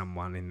 There's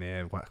someone in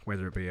there,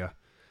 whether it be a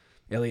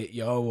Elliot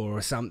Yeo or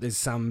there's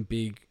some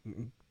big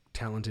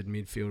talented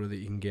midfielder that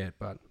you can get,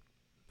 but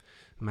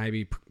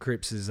maybe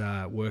Cripps is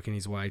working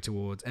his way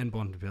towards, and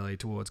Bontempelli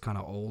towards kind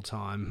of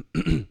all-time,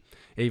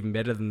 even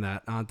better than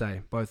that, aren't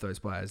they? Both those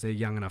players, they're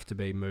young enough to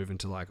be moving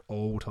to like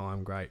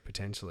all-time great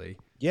potentially.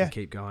 Yeah, and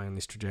keep going on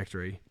this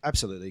trajectory.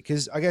 Absolutely,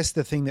 because I guess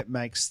the thing that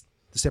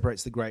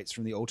separates the greats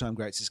from the all-time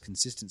greats is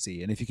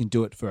consistency, and if you can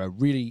do it for a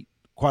really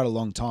quite a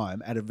long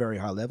time at a very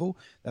high level,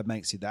 that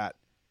makes you that.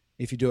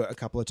 If you do it a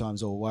couple of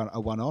times or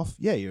a one-off,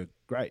 yeah, you're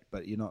great,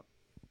 but you're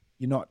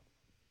not.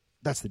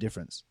 That's the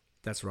difference.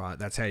 That's right.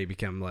 That's how you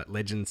become like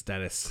legend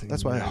status.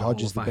 That's why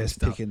Hodge is the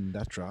best pick in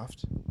that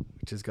draft.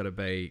 Which has got to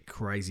be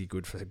crazy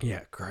good for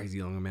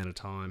crazy long amount of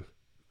time.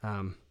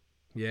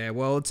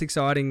 Well, it's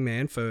exciting,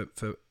 man, for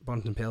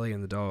Bontempelli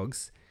and the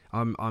Dogs.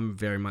 I'm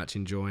very much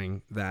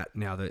enjoying that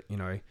now that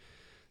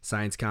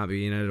Saints can't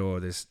be in it, or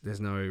there's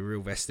no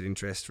real vested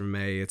interest from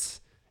me. It's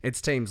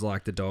teams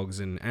like the Dogs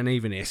and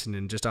even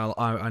Essendon. Just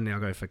I now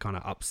go for kind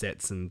of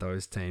upsets and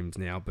those teams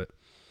now. But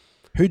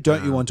who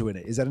don't you want to win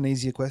it? Is that an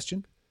easier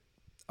question?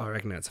 I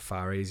reckon that's a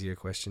far easier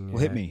question. Yeah.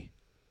 Well, hit me.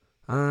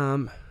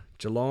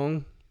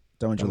 Geelong.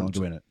 Don't want Geelong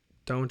to win it.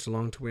 Don't want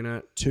Geelong to win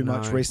it. Too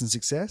much recent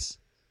success?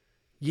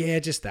 Yeah,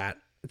 just that.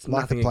 It's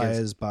like nothing the players,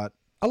 against, but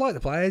I like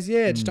the players.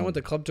 Yeah, just don't want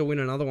the club to win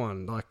another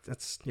one. Like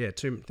that's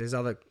there's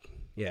other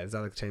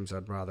teams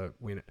I'd rather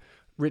win it.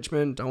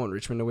 Richmond, don't want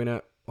Richmond to win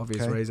it.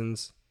 Obvious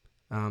reasons.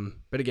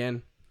 But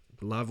again,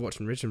 love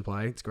watching Richmond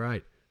play. It's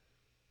great.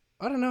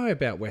 I don't know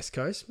about West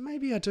Coast.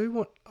 Maybe I do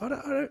want. I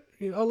don't.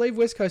 I'll leave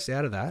West Coast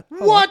out of that.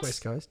 I like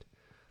West Coast.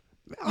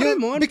 I don't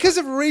mind because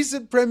of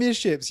recent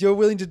premierships. You're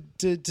willing to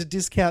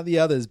discount the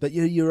others, but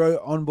you're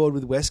on board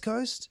with West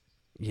Coast.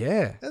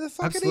 Yeah, they're the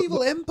fucking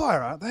evil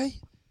empire, aren't they?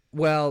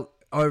 Well,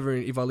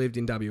 if I lived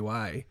in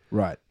WA,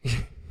 right?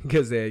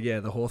 Because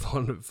they're the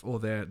Hawthorn or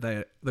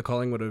they're the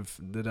Collingwood of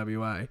the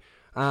WA.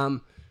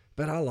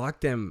 But I like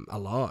them a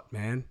lot,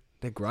 man.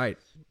 They're great.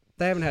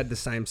 They haven't had the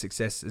same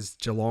success as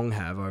Geelong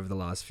have over the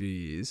last few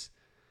years.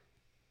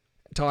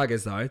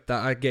 Tigers, though,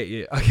 I get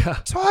you.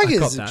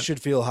 Tigers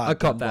should feel hard. I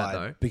cop that,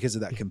 though. Because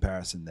of that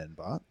comparison then,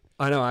 Bart.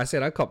 I know, I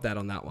said I cop that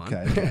on that one.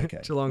 Okay.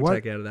 Geelong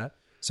take out of that.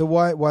 So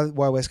why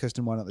West Coast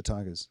and why not the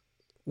Tigers?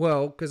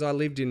 Well, because I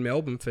lived in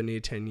Melbourne for near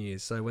 10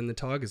 years, so when the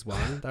Tigers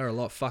won, they were a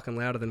lot fucking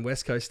louder than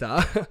West Coast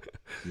are.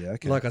 Yeah,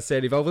 okay. Like I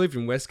said, if I lived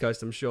in West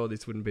Coast, I'm sure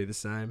this wouldn't be the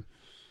same.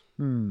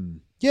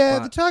 Yeah,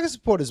 the Tigers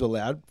supporters were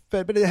loud,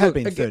 but it had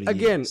been 30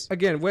 years.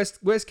 Again,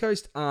 West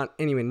Coast aren't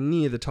anywhere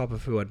near the top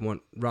of who I'd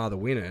rather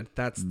win it.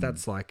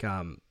 That's like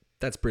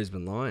that's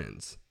Brisbane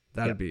Lions.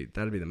 That'd be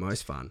the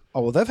most fun.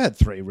 Oh well, they've had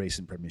 3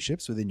 recent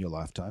premierships within your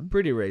lifetime.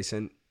 Pretty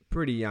recent,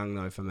 pretty young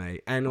though for me,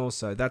 and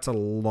also that's a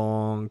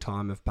long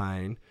time of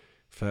pain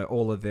for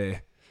all of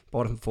their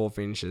bottom 4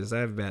 finishes. They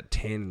have about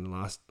 10 in the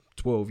last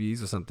 12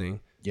 years or something.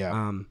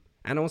 Yeah.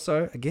 And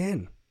also,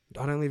 again,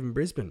 I don't live in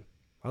Brisbane.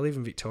 I live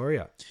in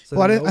Victoria. So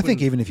well, I think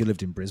even if you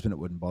lived in Brisbane, it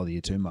wouldn't bother you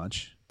too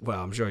much.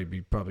 Well, I'm sure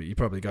you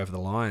probably go for the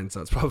Lions,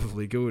 so it's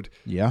probably good.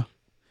 Yeah.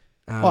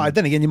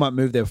 Then again, you might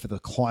move there for the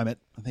climate.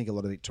 I think a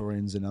lot of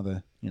Victorians and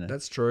other,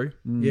 That's true.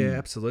 Yeah,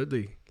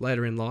 absolutely.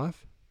 Later in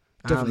life.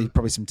 definitely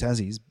probably some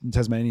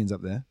Tasmanians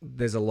up there.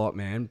 There's a lot,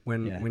 man.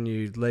 When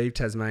you leave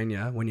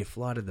Tasmania, when you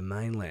fly to the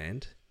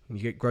mainland, when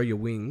you grow your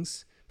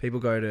wings,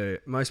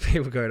 most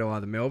people go to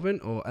either Melbourne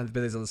but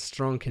there's a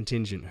strong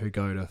contingent who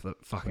go to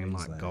fucking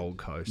like Gold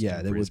Coast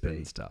and Brisbane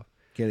and stuff.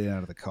 Getting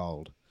out of the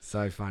cold.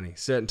 So funny.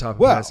 Certain type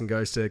of person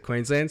goes to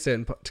Queensland,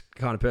 certain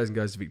kind of person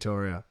goes to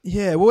Victoria.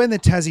 Yeah, well, when the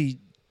Tassie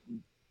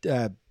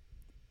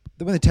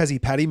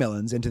Paddy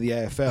Melons enter the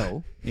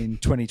AFL in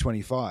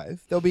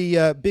 2025, there'll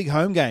be big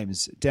home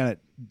games down at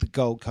the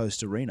Gold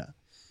Coast Arena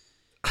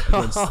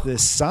against the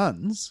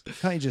Suns.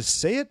 Can't you just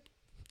see it?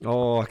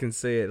 Oh, I can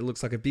see it. It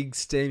looks like a big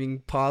steaming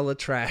pile of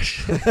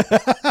trash.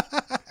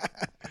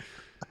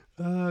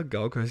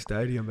 Gold Coast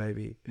Stadium,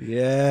 baby.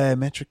 Yeah,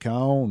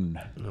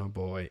 Metricon. Oh,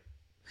 boy.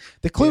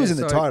 The clue is in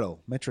the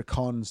title,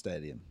 Metricon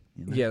Stadium.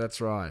 Yeah,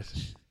 that's right.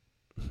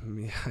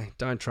 I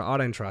don't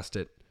trust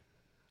it.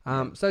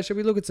 So should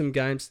we look at some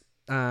games,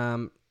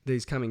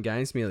 these coming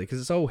games merely,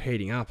 because it's all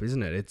heating up,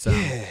 isn't it? It's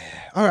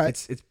all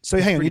right. It's so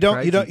hang on,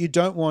 crazy. you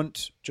don't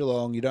want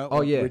Geelong, you don't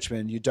want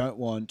Richmond, you don't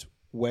want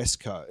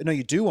West Coast. No,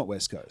 you do want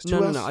West Coast.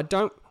 No, I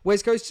don't.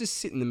 West Coast just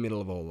sit in the middle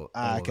of all of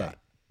that.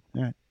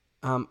 All right.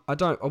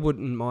 I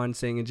wouldn't mind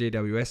seeing a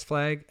GWS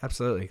flag.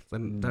 Absolutely,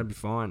 that'd be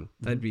fine.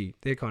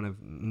 They're kind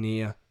of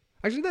near.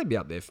 Actually, they'd be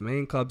up there for me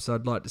in clubs.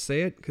 I'd like to see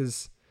it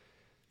because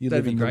you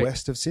live in the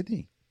west of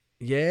Sydney.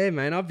 Yeah,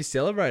 man, I'd be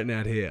celebrating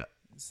out here.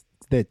 It's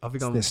their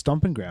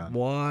stomping ground.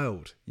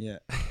 Wild. Yeah.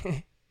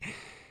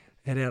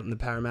 Head out in the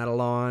Parramatta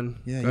line.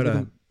 Yeah. Go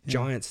to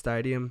Giant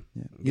Stadium.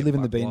 Yeah. You live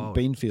in the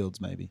bean fields,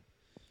 maybe.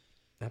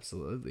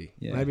 Absolutely.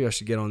 Yeah. Maybe I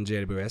should get on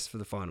GWS for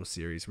the final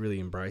series. Really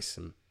embrace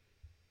them.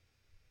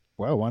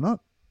 Well, why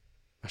not?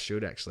 I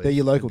should actually. They're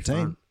your local team.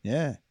 Fun.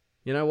 Yeah.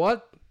 You know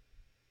what?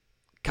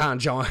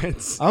 Can't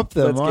Giants. Up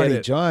the mighty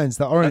Giants,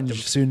 the orange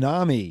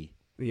tsunami.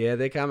 Yeah,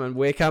 they're coming.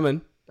 We're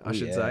coming, I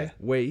should say.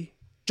 We.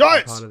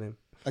 Giants! Part of them.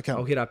 Okay.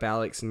 I'll hit up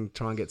Alex and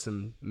try and get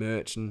some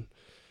merch and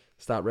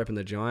start repping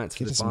the Giants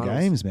for the finals. Get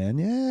some games, man.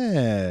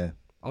 Yeah.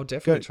 I'll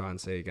definitely try and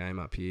see a game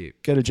up here.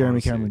 Go to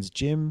Jeremy Cameron's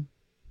gym.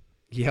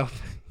 Yep.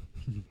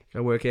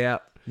 Go work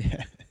out.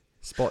 Yeah.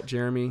 Spot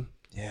Jeremy.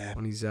 Yeah.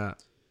 On his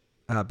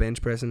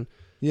bench pressing.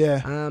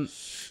 Yeah. I'd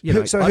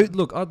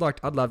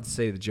love to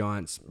see the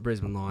Giants,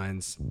 Brisbane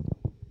Lions,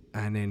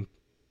 and then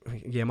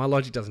my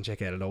logic doesn't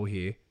check out at all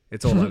here.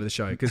 It's all over the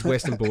show because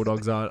Western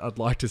Bulldogs I'd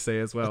like to see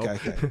as well.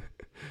 Okay.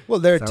 Well,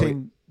 they're a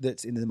team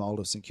that's in the mould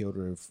of St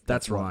Kilda.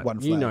 That's right. One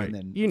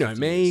flag you know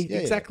me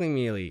exactly.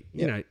 Merely,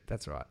 you know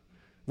that's right.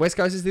 West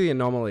Coast is the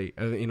anomaly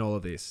in all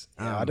of this.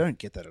 Yeah, I don't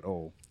get that at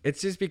all.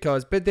 It's just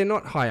because, but they're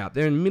not high up.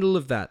 They're in the middle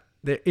of that.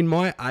 They're in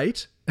my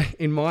 8,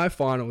 in my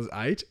finals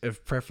 8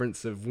 of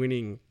preference of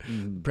winning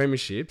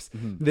premierships.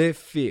 Mm-hmm. They're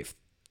 5th.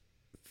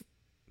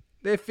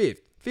 They're 5th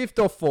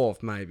or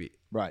 4th maybe.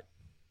 Right.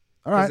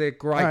 All right. Because they're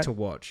great to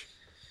watch.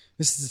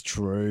 This is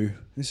true.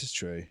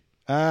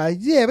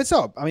 Yeah, but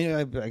stop. I mean,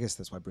 I guess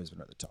that's why Brisbane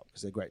are at the top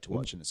because they're great to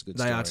watch and it's a good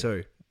story. They are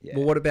too. Yeah.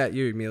 Well, what about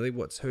you, Millie?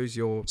 Who's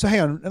your... So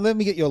hang on, let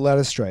me get your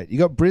ladder straight. You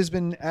got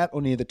Brisbane at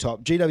or near the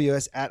top,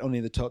 GWS at or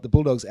near the top, the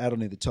Bulldogs at or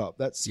near the top.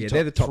 That's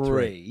they're the top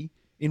three.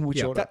 In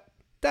which order?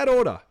 That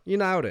order. You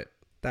nailed it.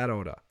 That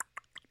order.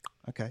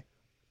 Okay.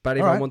 But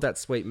if I want that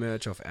sweet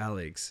merch off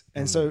Alex...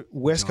 And so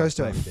West Coast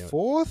are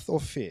 4th or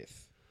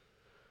 5th?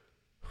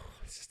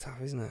 It's just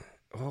tough, isn't it?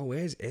 Oh,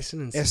 where's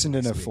Essendon?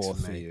 Essendon are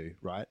 4th for you,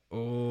 right?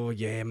 Oh,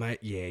 yeah, mate.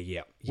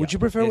 Yeah. Would you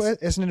prefer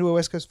Essendon to a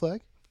West Coast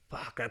flag?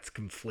 Fuck, that's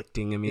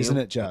conflicting, Emil. Isn't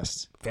it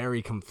just?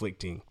 Very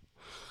conflicting.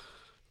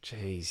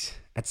 Jeez.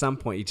 At some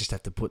point, you just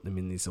have to put them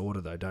in this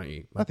order, though, don't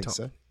you? I think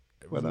so.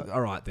 Well,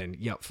 all right, then.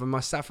 Yeah, for my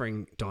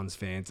suffering Dons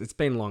fans, it's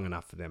been long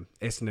enough for them.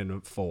 Essendon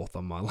are 4th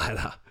on my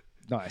ladder.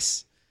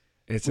 Nice.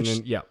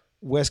 Essendon, yep.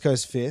 West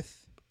Coast 5th?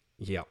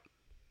 Yep.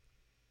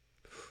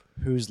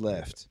 Who's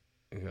left?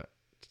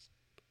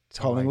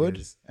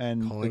 Collingwood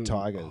and the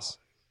Tigers.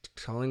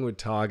 Collingwood,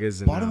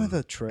 Tigers, and bottom of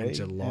the tree.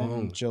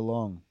 And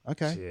Geelong.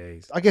 Okay.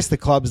 Jeez. I guess the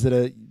clubs that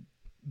are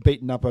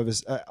beaten up on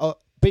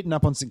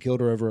St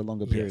Kilda over a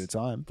longer period of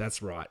time.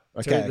 That's right.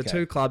 Okay, the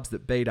two clubs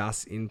that beat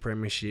us in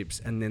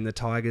premierships, and then the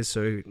Tigers,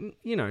 who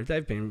they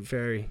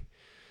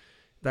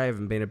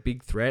haven't been a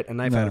big threat, and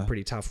they've had a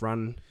pretty tough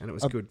run, and it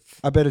was good.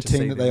 I bet a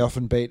team that they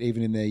often beat,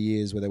 even in their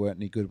years where they weren't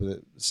any good with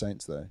the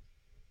Saints, though.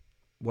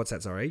 What's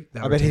that? Sorry,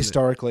 I bet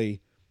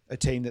historically a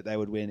team that they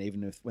would win,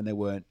 even when they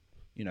weren't,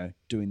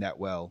 doing that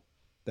well,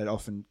 they'd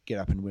often get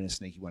up and win a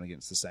sneaky one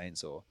against the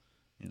Saints, or.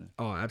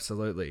 Oh,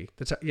 absolutely.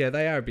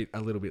 They are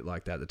a little bit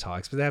like that, the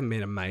Tigers, but they haven't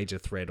been a major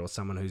threat or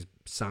someone who's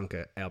sunk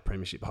our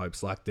premiership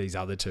hopes like these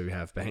other two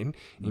have been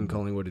in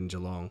Collingwood and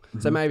Geelong.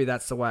 Mm-hmm. So maybe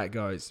that's the way it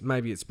goes.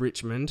 Maybe it's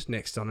Richmond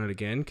next on it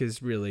again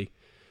because really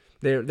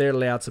they're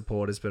loud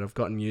supporters, but I've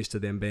gotten used to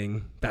them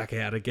being back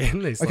out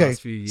again these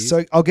last few years.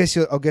 So I'll guess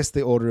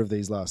the order of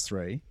these last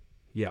three.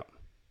 Yeah.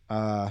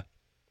 In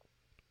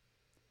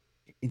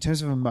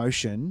terms of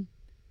emotion.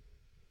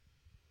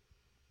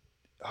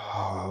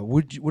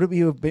 would it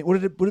be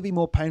would it be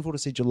more painful to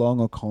see Geelong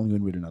or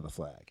Collingwood win another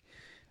flag?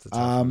 It's a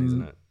tough one,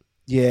 isn't it?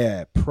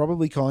 Yeah,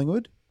 probably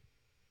Collingwood.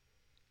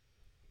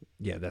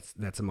 Yeah, they're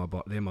my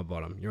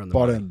bottom. You're on the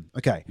Bottom.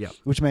 Okay. Yep.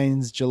 Which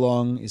means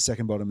Geelong is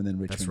second bottom and then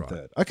Richmond right.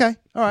 third. Okay.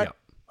 All right. Yep.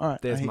 All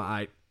right. There's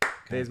my 8. Okay.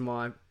 There's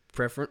my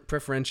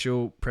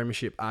preferential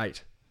premiership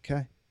 8.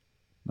 Okay.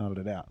 Nutted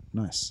it out.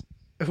 Nice.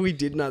 We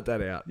did nut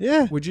that out.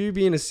 Yeah. Would you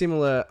be in a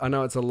similar? I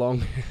know it's a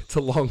long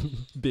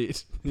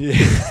bit.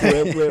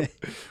 Yeah.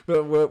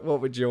 but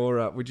what would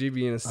your? Would you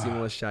be in a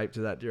similar shape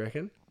to that? Do you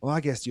reckon? Well,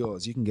 I guessed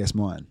yours. You can guess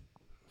mine.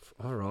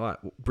 All right,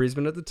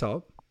 Brisbane at the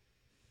top.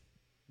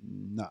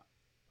 No.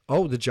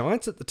 Oh, the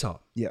Giants at the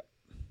top. Yeah.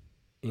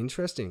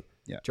 Interesting.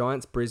 Yeah.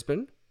 Giants,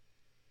 Brisbane.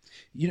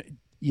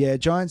 Yeah,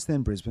 Giants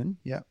then Brisbane.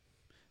 Yeah.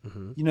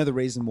 Mm-hmm. You know the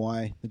reason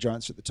why the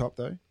Giants are at the top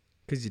though?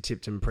 Because you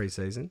tipped them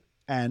pre-season.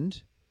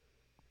 And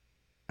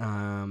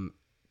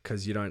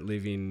because you don't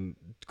live in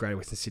Greater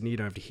Western Sydney, you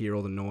don't have to hear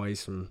all the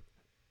noise from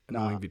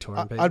annoying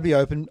Victorian people. I'd be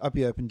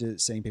open to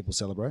seeing people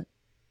celebrate.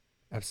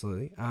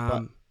 Absolutely.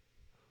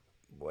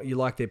 You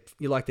like their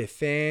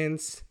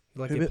fans.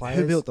 You like their players.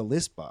 Who built the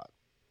list, Bart?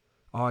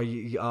 Oh,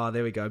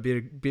 there we go. A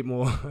bit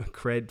more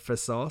cred for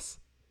Sauce.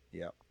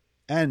 Yeah.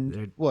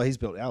 And, he's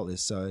built our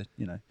list, so,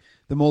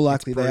 the more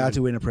likely they are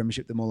to win a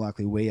premiership, the more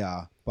likely we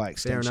are, by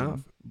extension. Fair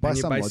enough. By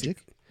some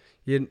logic.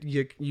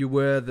 You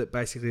were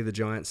basically the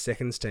Giants'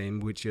 seconds team,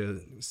 which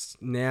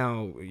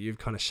now you've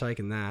kind of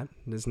shaken that.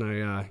 There's no...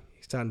 you're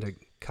starting to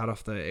cut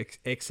off the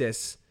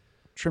excess...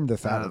 Trim the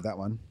fat of that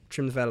one.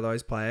 Trim the fat of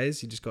those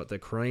players. You just got the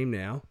cream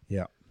now.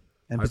 Yeah.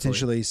 And hopefully.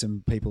 Potentially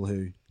some people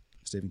who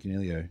Stephen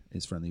Coniglio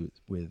is friendly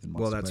with. And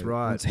that's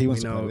right. He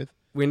wants to play with.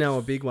 We know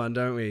a big one,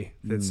 don't we?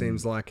 That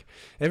seems like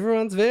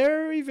everyone's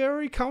very,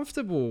 very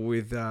comfortable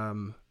with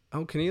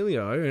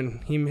Coniglio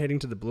and him heading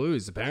to the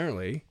Blues,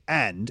 apparently.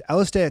 And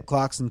Alistair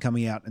Clarkson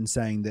coming out and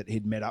saying that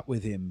he'd met up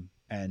with him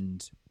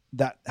and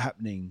that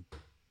happening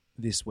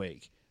this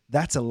week.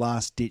 That's a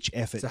last-ditch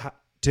effort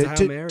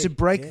to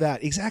break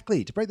that.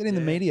 Exactly. To break that in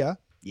the media.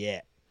 Yeah.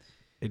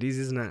 It is,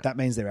 isn't it? That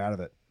means they're out of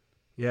it.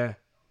 Yeah.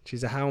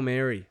 She's a Hail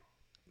Mary.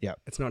 Yeah.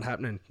 It's not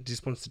happening. He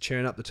just wants to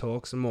churn up the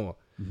talk some more.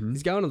 Mm-hmm.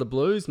 He's going to the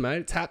Blues, mate.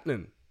 It's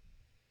happening.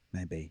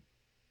 Maybe.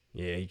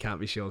 Yeah, you can't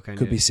be sure, can you?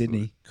 Could be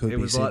Sydney. It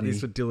was like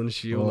this with Dylan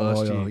Shield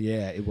last year.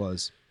 Yeah, it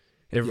was.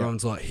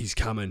 Everyone's like, he's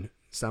coming.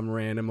 Some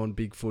random on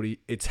Big Footy.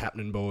 It's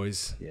happening,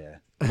 boys. Yeah.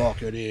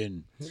 Lock it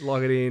in.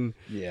 Lock it in.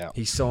 Yeah.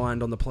 He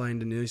signed on the plane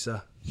to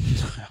Noosa.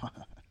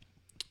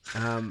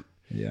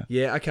 Yeah.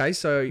 Yeah, okay.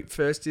 So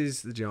first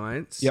is the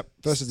Giants. Yep.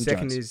 First is the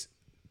Second Giants. is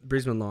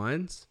Brisbane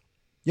Lions.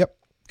 Yep.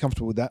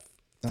 Comfortable with that.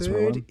 That's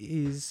Third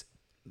is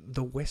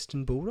the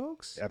Western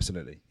Bulldogs.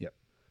 Absolutely. Yep.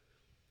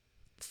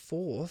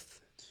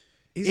 Fourth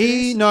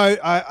is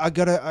I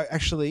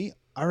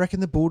reckon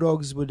the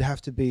Bulldogs would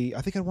have to be.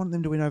 I think I want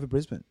them to win over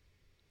Brisbane.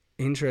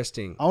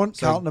 Interesting. I want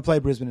Carlton to play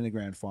Brisbane in the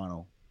grand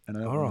final, and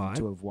I don't want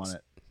them to have won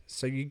it.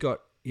 So you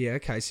got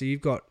So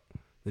you've got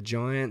the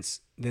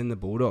Giants, then the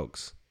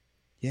Bulldogs.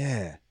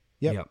 Yeah.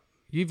 Yep.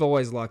 You've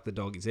always liked the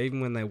Doggies,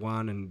 even when they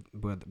won and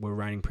were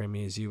reigning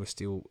premiers. You were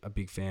still a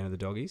big fan of the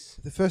Doggies.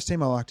 The first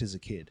team I liked as a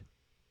kid.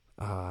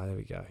 Ah, there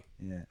we go.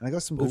 Yeah, and I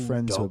got some good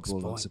friends who are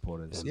Bulldog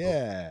supporters.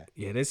 Yeah.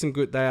 There's some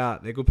good. They're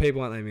good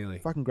people, aren't they, Millie?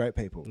 Fucking great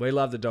people. We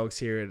love the Dogs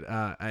here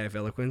at AF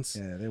Eloquence.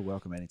 Yeah, they're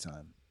welcome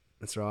anytime.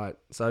 That's right.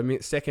 So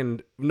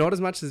second, not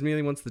as much as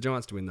Millie wants the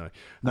Giants to win though.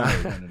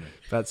 No.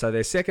 But so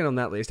they're second on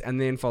that list, and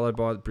then followed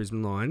by the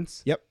Brisbane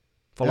Lions. Yep.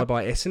 Followed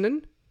by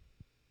Essendon.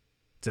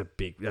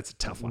 That's a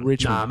tough one.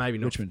 Richmond. Nah, maybe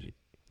not.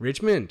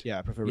 Richmond. Yeah,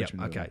 I prefer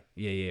Richmond. Okay.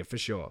 Yeah, for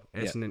sure.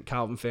 Essendon,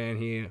 Carlton fan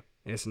here.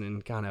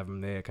 Essendon, can't have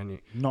them there, can you?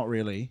 Not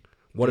really.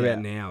 What about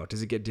now?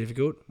 Does it get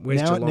difficult?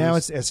 Now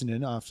it's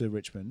Essendon after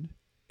Richmond.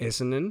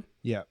 Essendon.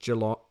 Yeah.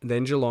 Geelong.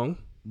 Then Geelong.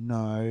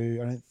 No,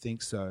 I don't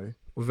think so.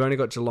 We've only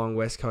got Geelong,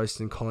 West Coast,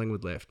 and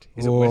Collingwood left.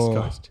 Is it West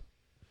Coast?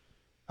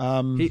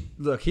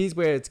 Here's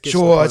where it gets.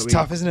 Sure, it's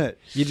tough, isn't it?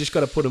 You just got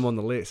to put them on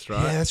the list,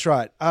 right? Yeah, that's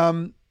right.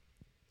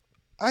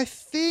 I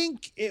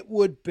think it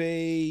would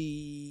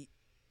be.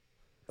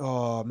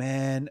 Oh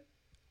man,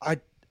 I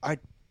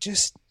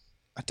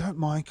don't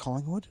mind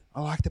Collingwood.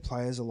 I like the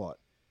players a lot.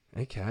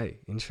 Okay,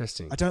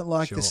 interesting. I don't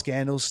like the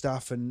scandal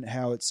stuff and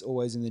how it's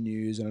always in the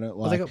news, and I don't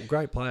like. Well, they got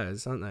great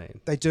players, aren't they?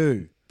 They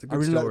do. I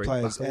really like the story,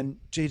 players, Buckley. and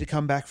to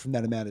come back from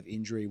that amount of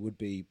injury would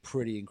be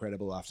pretty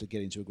incredible after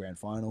getting to a grand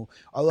final.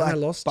 I like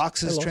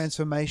Bucks'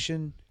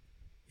 transformation.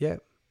 Yeah,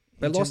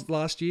 they lost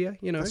last year.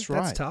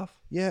 That's tough.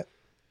 Yeah.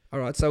 All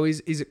right, so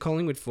is it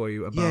Collingwood for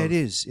you above? Yeah, it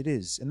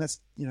is, and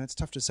that's it's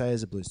tough to say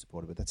as a Blues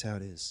supporter, but that's how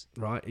it is.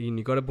 Right, and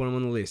you got to put them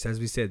on the list. As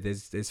we said,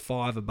 there's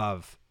 5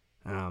 above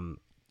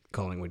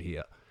Collingwood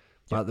here,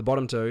 but the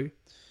bottom 2,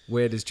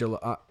 where does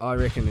Geelong? I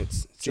reckon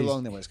it's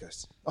Geelong, then West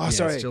Coast. Oh,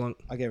 sorry, Geelong.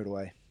 I gave it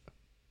away.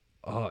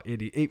 Oh,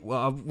 idiot!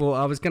 Well,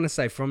 I was going to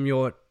say from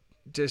your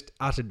just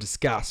utter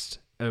disgust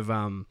of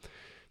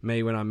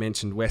me when I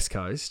mentioned West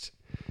Coast.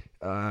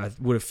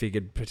 Would have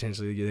figured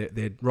potentially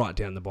they're right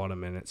down the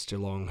bottom, and it's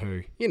Geelong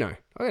who, I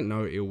got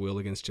no ill will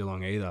against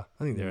Geelong either.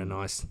 I think they're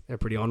they're a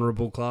pretty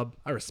honourable club.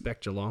 I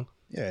respect Geelong.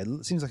 Yeah,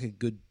 it seems like a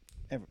good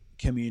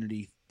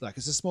community. Like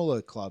it's a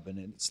smaller club and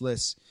it's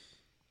less.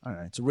 I don't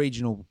know. It's a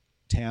regional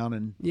town,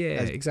 and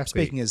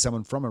exactly. Speaking as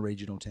someone from a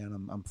regional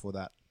town, I'm for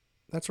that.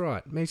 That's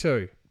right. Me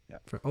too. Yeah.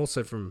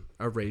 Also from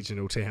a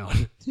regional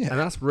town. Yeah. And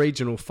us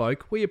regional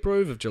folk, we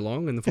approve of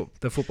Geelong and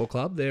the football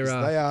club. They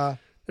are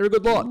they're a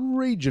good lot.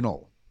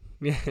 regional.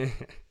 Yeah.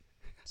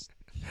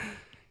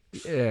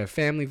 Yeah,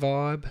 family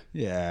vibe.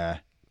 Yeah.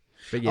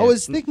 But yeah, I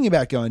was thinking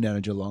about going down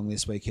to Geelong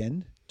this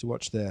weekend to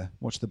watch the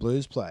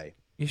Blues play.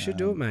 you should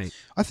do it, mate.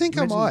 I think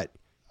I might.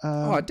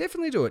 I'd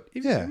definitely do it.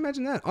 Yeah.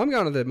 Imagine that. I'm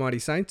going to the Mighty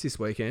Saints this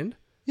weekend.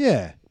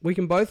 Yeah. We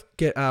can both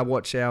get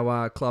watch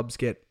our clubs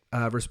get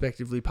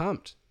respectively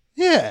pumped.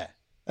 Yeah.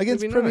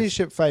 Against That'd be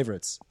premiership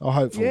favourites or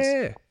hopefuls.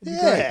 Yeah.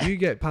 Yeah. Great. You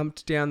get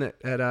pumped down at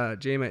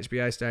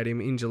GMHBA Stadium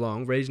in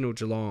Geelong, regional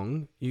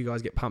Geelong. You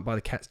guys get pumped by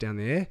the Cats down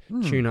there,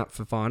 tune up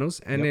for finals.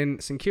 And then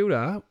St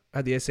Kilda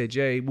at the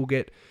SCG will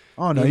get...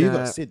 Oh, no, you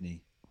got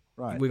Sydney.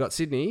 Right. We got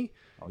Sydney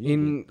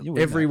you'll win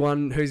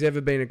everyone who's ever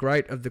been a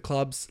great of the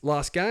club's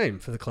last game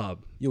for the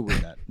club. You'll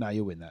win that. No,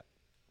 you'll win that.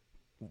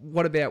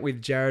 What about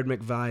with Jared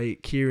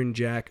McVeigh, Kieran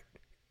Jack,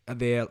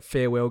 their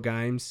farewell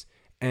games,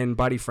 and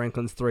Buddy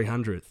Franklin's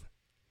 300th?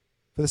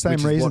 For the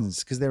same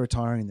reasons, because they're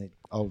retiring, they're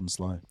old and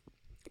slow.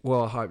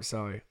 Well, I hope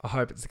so. I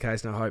hope it's the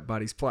case, and I hope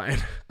Buddy's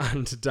playing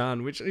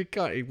underdone, which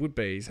it would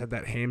be. He's had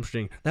that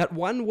hamstring. That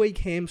 1 week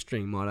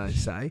hamstring, might I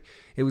say.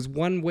 It was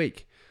 1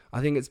 week. I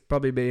think it's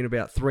probably been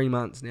about 3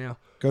 months now.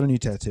 Got a new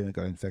tattoo and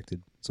got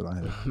infected. That's what I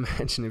heard.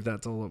 Imagine if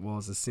that's all it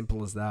was, as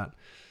simple as that.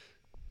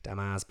 Damn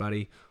ass,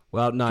 Buddy.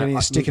 Well, no. Getting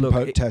a stick and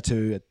poke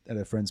tattoo at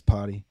a friend's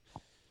party.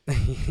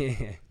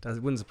 Yeah, it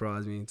wouldn't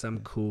surprise me. It's some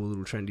cool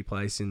little trendy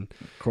place in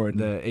Croydon.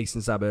 the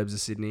eastern suburbs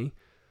of Sydney.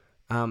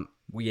 Well,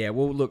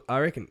 look, I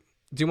reckon.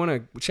 Do you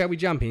want to? Shall we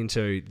jump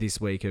into this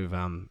week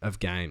of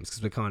games,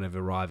 because we're kind of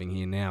arriving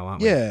here now,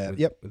 aren't we? Yeah.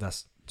 With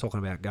us talking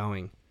about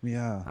going. We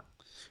are.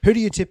 Who do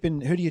you tip in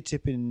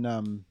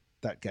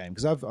that game?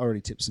 Because I've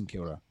already tipped St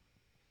Kilda.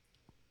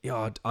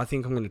 Yeah, I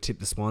think I'm going to tip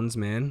the Swans,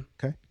 man.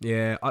 Okay.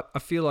 Yeah, I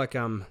feel like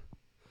all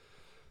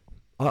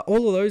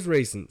of those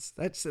reasons.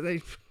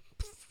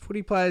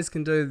 Footy players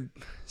can do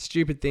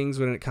stupid things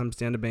when it comes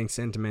down to being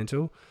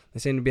sentimental. They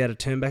seem to be able to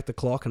turn back the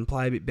clock and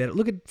play a bit better.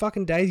 Look at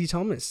fucking Daisy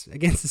Thomas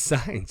against the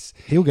Saints.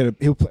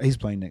 He's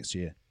playing next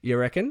year. You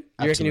reckon?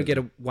 Absolutely. You reckon he'll get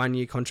a 1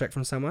 year contract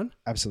from someone?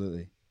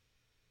 Absolutely.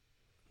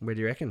 Where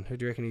do you reckon? Who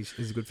do you reckon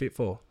he's a good fit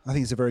for? I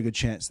think it's a very good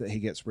chance that he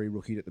gets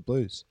re-rookied at the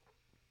Blues.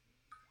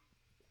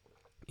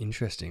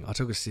 Interesting. I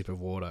took a sip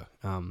of water.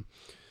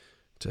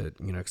 Because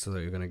I thought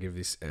you were going to give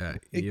this.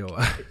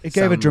 It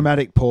gave a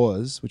dramatic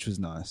pause, which was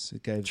nice.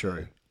 It gave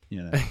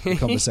the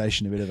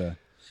conversation a bit of a.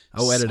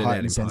 I'll edit it out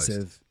in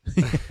sensitive.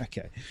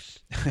 Okay.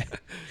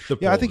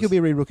 I think he'll be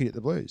re-rookied at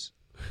the Blues.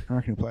 I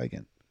reckon he'll play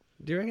again.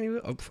 Do you reckon he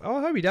will? Oh,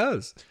 I hope he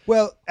does.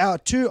 Well, our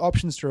two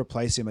options to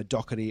replace him are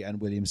Doherty and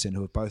Williamson,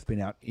 who have both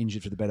been out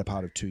injured for the better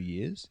part of 2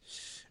 years.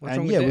 What's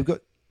wrong with depth? We've got.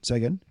 Say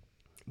again.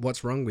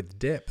 What's wrong with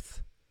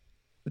depth?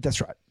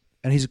 That's right.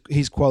 And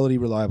he's quality,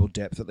 reliable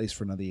depth, at least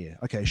for another year.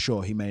 Okay,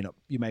 sure, you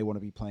may want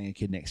to be playing a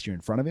kid next year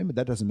in front of him, but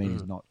that doesn't mean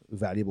he's not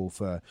valuable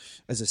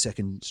as a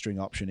second string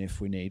option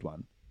if we need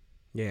one.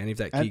 Yeah, and if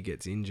that kid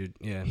gets injured,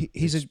 yeah.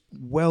 He's a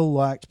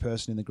well-liked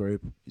person in the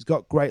group. He's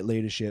got great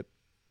leadership.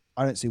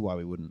 I don't see why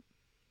we wouldn't.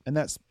 And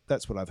that's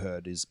what I've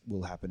heard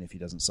will happen if he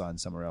doesn't sign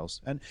somewhere else.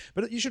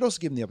 But you should also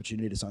give him the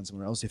opportunity to sign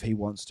somewhere else if he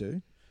wants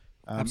to.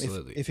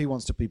 Absolutely. If he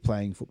wants to be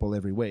playing football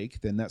every week,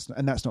 then that's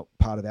not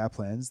part of our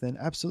plans. Then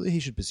absolutely he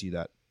should pursue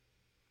that.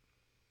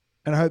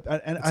 And I hope,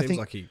 and I think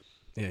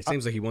it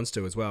seems like he wants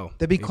to as well.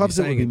 There'd be clubs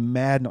that would be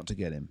mad not to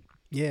get him.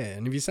 Yeah,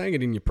 and if you're saying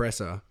it in your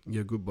presser,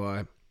 your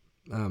goodbye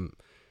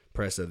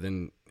presser,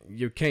 then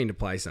you're keen to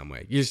play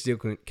somewhere. You're still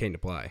keen to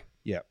play.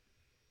 Yeah,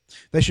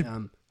 they should.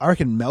 I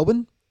reckon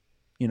Melbourne.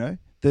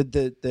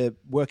 The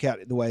work out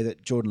the way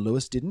that Jordan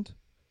Lewis didn't.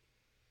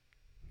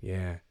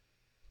 Yeah,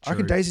 I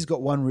reckon Daisy's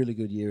got one really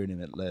good year in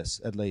him at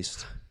least.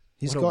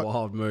 He's got a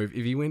wild move.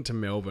 If he went to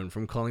Melbourne,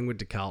 from Collingwood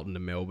to Carlton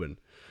to Melbourne,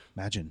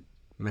 imagine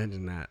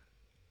that.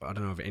 I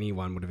don't know if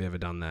anyone would have ever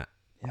done that.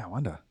 Yeah, I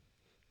wonder.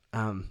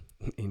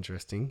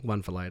 Interesting.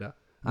 One for later.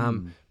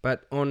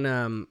 But on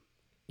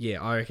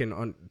I reckon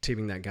on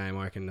tipping that game,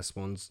 I reckon the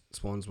Swans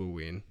will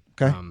win.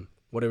 Okay.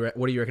 What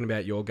do you reckon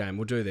about your game?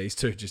 We'll do these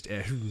two just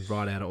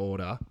right out of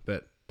order,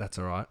 but that's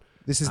all right.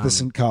 This is the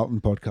St. Carlton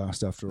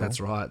podcast after all.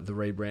 That's right. The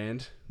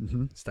rebrand.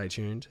 Mm-hmm. Stay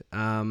tuned.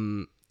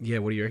 What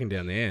do you reckon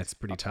down there? It's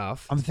pretty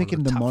tough. I'm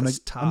thinking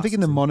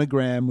the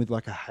monogram with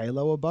like a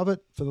halo above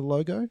it for the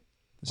logo.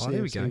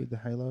 There we go. With the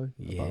halo.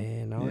 Yeah,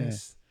 above.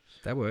 nice.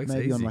 Yeah. That works.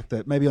 Maybe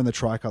easy. on the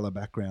tricolor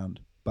background,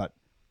 but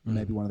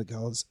maybe one of the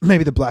colors.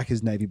 Maybe the black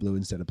is navy blue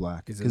instead of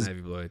black. Is it navy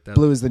blue?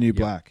 Blue is the new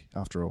black,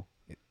 after all.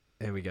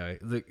 There we go.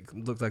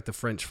 Looked like the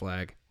French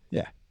flag.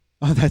 Yeah.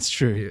 Oh, that's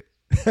true.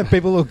 Yeah.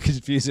 People will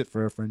confuse it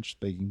for a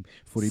French-speaking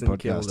footy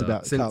podcast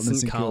about Carlton and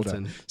St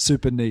Kilda.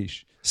 Super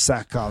niche.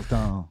 Saint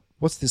Carlton.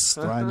 What's this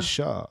strange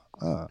show?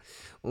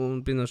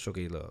 Un Pinocchio.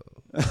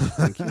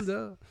 St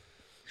Kilda.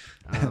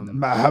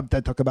 I hope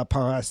they talk about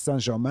Paris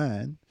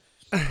Saint-Germain.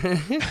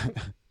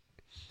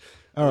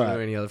 All Are right.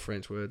 there any other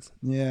French words?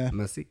 Yeah.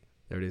 Merci.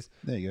 There it is.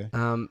 There you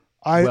go.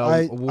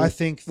 Well, I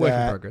think work in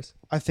that progress.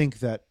 I think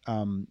that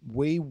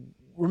we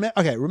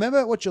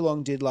remember what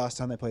Geelong did last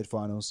time they played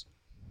finals,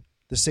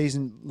 the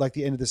season, like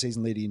the end of the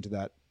season leading into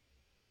that.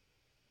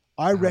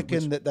 I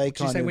reckon that they Did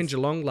you say when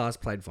Geelong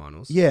last played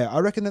finals? Yeah, I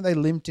reckon that they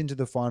limped into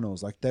the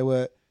finals. Like they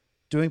were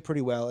doing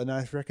pretty well, and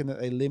I reckon that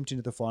they limped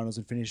into the finals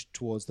and finished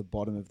towards the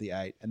bottom of the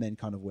 8 and then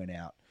kind of went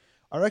out.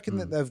 I reckon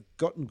that they've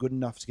gotten good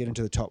enough to get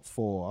into the top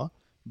 4,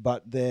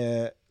 but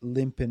they're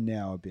limping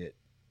now a bit.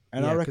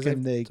 And I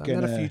reckon they're done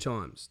going that a few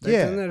times.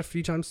 They've done that a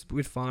few times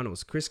with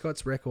finals. Chris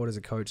Scott's record as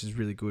a coach is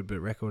really good, but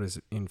record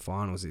in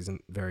finals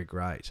isn't very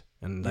great.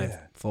 And they've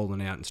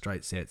fallen out in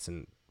straight sets.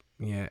 And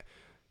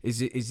is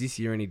this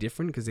year any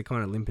different? Because they're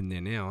kind of limping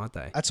there now, aren't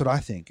they? That's what I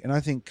think. And I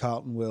think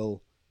Carlton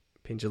will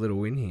pinch a little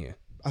win here.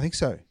 I think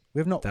so. We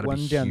have not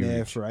won down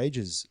there for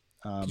ages.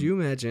 Could you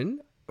imagine?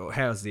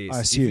 How's this?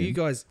 I assume.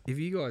 If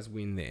you guys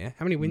win there,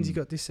 how many wins you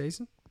got this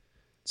season?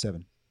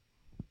 7.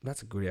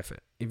 That's a good effort.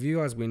 If you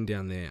guys win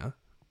down there,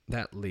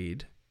 that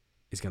lid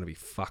is going to be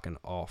fucking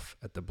off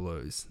at the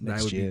Blues.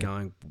 They would be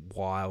going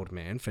wild,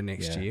 man, for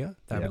next year.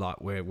 They'd be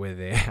like, we're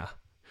there.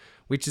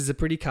 Which is a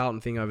pretty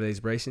Carlton thing over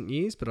these recent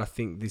years, but I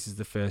think this is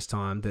the first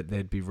time that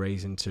there'd be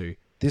reason to.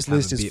 This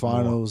list is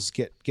finals,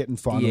 getting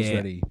finals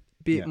ready.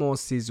 Bit more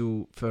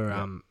sizzle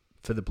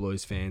for the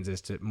Blues fans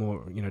as to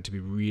more, to be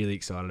really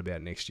excited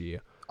about next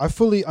year. I'm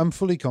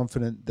fully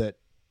confident that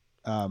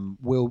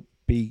we'll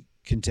be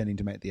contending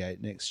to make the 8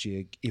 next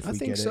year if we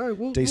get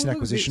a decent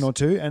acquisition or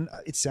two, and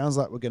it sounds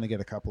like we're going to get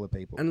a couple of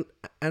people.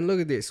 And look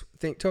at this.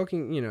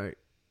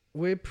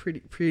 We're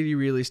pretty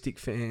realistic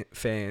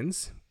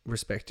fans,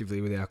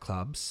 respectively, with our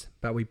clubs,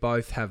 but we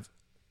both have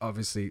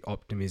obviously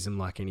optimism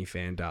like any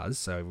fan does,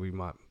 so we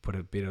might put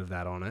a bit of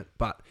that on it.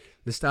 But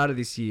the start of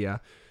this year,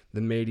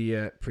 the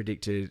media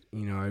predicted,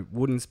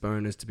 wooden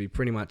spooners to be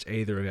pretty much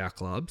either of our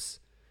clubs.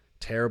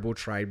 Terrible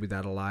trade with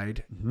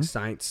Adelaide.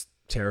 Saints,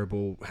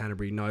 terrible.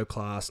 Hanbury, no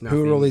class, nothing.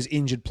 Who are all these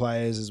injured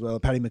players as well?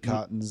 Paddy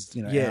McCartan's,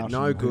 out,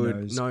 no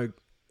good. No,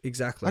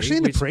 exactly. Actually,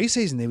 in the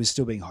preseason, he was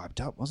still being hyped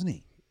up, wasn't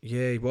he?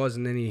 Yeah, he was,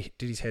 and then he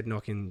did his head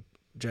knock in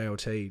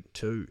JLT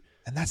too.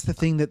 And that's the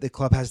thing that the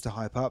club has to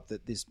hype up,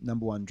 that this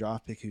number 1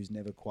 draft pick who's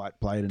never quite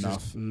played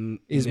enough he'll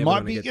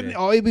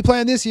be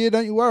playing this year,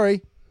 don't you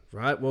worry.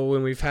 Right, well,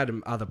 when we've had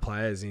other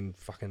players in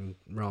fucking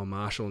Rowan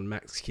Marshall and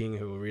Max King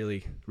who are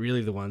really,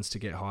 really the ones to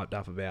get hyped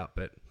up about,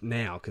 but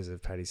now because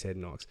of Paddy's head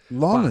knocks.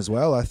 Long as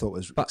well, I thought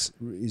he's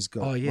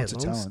got lots of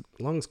talent.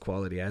 Long's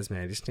quality as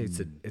man, just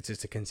needs it's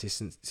just a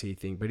consistency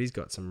thing, but he's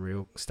got some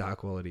real star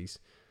qualities.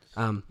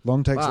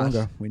 Long takes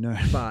longer, we know.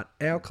 But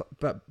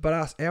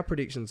our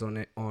predictions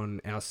on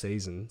our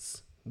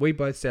seasons, we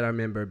both said, I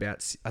remember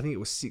about, I think it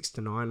was 6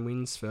 to 9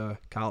 wins for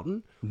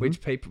Carlton,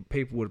 which people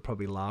would have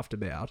probably laughed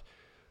about.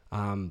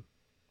 And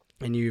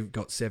you've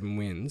got 7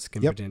 wins,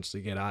 can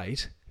potentially get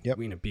 8.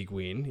 Win a big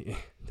win.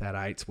 That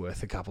 8's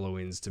worth a couple of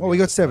wins. We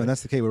got 7.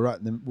 That's the key. We're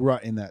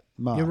right in that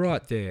mark. You're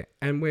right there.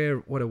 And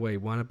what are we?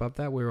 1 above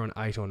that? We're on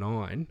 8 or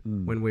 9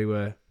 when we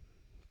were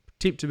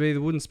tipped to be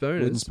the wooden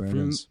spooners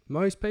from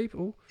most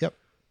people. Yep.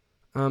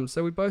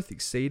 So we both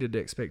exceeded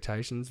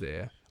expectations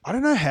there. I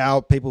don't know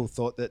how people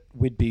thought that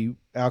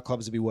our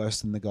clubs would be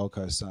worse than the Gold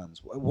Coast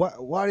Suns. Why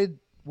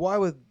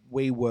were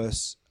we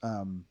worse?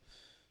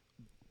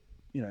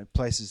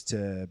 Places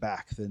to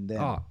back than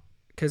them. Oh,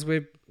 because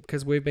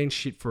we've been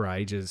shit for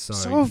ages.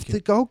 So have the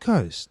Gold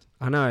Coast.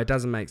 I know, it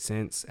doesn't make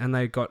sense. And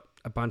they got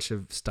a bunch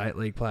of state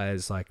league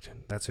players, like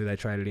that's who they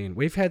traded in.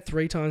 We've had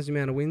 3 times the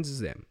amount of wins as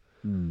them.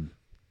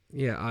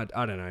 Yeah,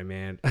 I don't know,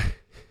 man.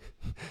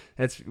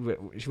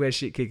 We're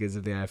shit kickers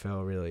of the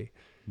AFL, really,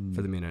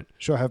 for the minute.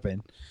 Sure have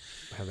been.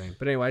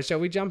 But anyway, shall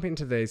we jump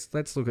into these?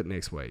 Let's look at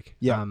next week.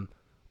 Yeah.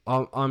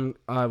 I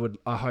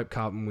hope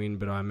Carlton win,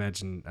 but I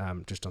imagine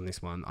just on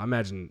this one, I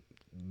imagine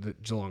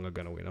that Geelong are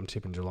going to win. I'm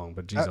tipping Geelong,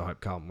 but geez, I hope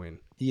Carlton win.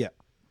 Yeah,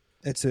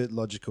 it's a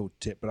logical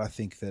tip, but I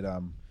think that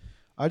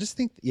I just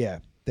think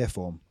their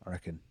form, I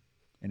reckon.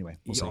 Anyway,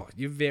 we'll see.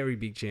 You have very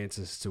big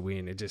chances to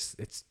win.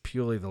 It's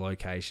purely the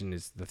location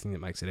is the thing that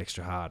makes it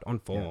extra hard. On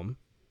form,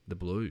 the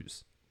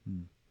Blues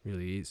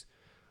really is.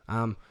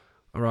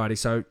 Alrighty,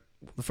 so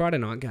the Friday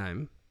night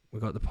game, we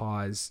got the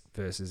Pies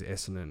versus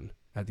Essendon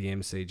at the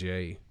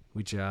MCG,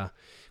 which would have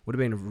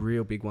been a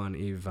real big one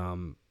if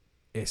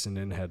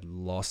Essendon had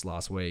lost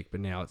last week,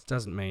 but now it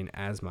doesn't mean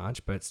as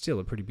much, but it's still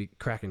a pretty big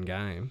cracking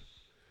game.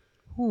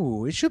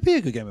 Ooh, it should be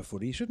a good game of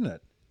footy, shouldn't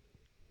it?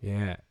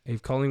 Yeah.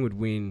 If Collingwood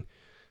win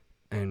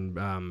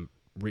and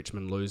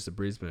Richmond lose to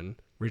Brisbane,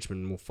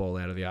 Richmond will fall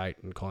out of the 8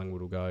 and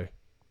Collingwood will go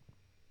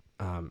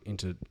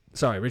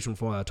Richmond will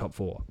fall out of the top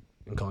 4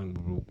 and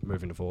Collingwood will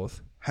move into 4th.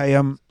 Hey,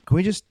 can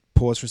we just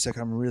pause for a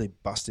second? I'm really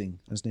busting.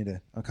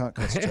 I can't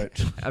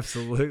concentrate.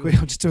 Absolutely.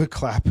 Can we just do a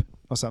clap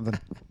or something?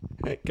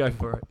 Go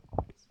for it.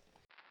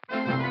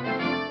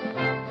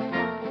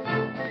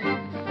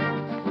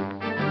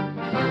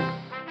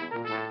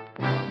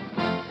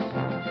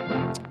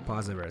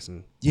 Pies over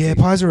Essendon. Yeah,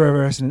 Pies are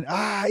over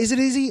Essendon. Is it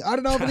easy? I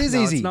don't know if it is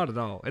No, easy. it's not at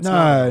all. It's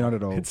not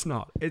at all. It's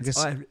not. guess-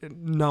 I have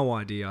no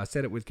idea. I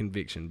said it with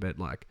conviction, but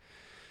like,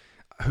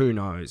 who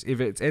knows? If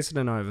it's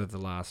Essendon over the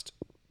last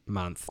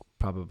month,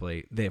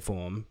 probably their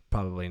form,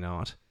 probably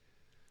not.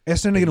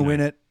 Essendon are going to you know. win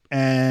it,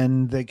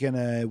 and they're going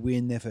to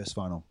win their first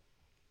final.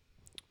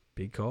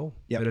 Big call.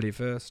 Yep. Better do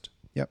first.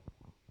 Yep.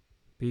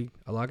 Big.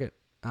 I like it.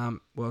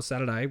 Well,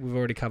 Saturday we've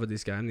already covered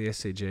this game, the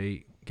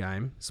SCG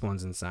game,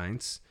 Swans and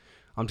Saints.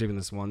 I'm tipping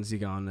the Swans. You're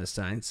going the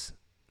Saints.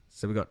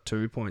 So we got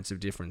 2 points of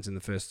difference in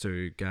the first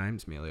two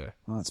games, Melio.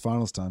 Oh, it's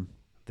finals time.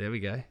 There we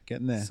go.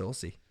 Getting there.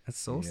 Saucy. That's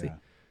saucy. Yeah.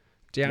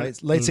 Down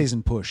Late in-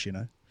 season push, you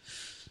know.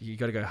 You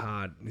got to go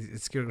hard.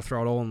 It's got to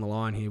throw it all on the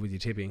line here with your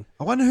tipping.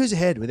 I wonder who's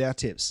ahead with our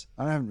tips.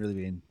 I haven't really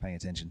been paying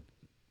attention.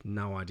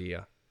 No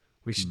idea.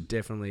 We should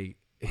definitely.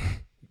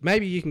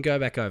 Maybe you can go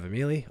back over,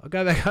 Mealy. I'll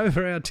go back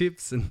over our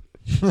tips and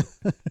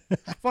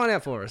find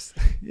out for us.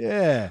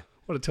 Yeah.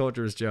 What a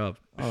torturous job.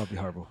 Oh, that'd be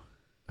horrible.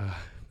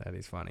 That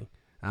is funny.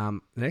 The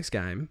next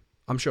game,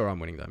 I'm sure I'm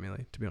winning though,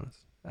 Mealy, to be honest.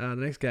 The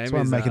next game That's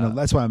why, is.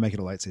 that's why I'm making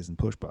a late season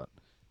push, but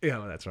Yeah,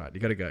 well, that's right. You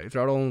got to go.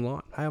 Throw it all on the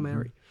line. Hail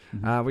Mary.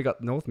 We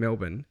got North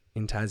Melbourne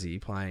in Tassie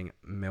playing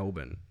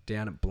Melbourne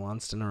down at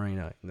Blunston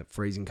Arena in the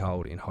freezing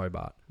cold in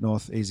Hobart.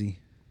 North easy.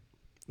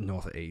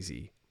 North are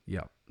easy.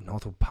 Yep.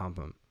 North will pump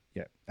them.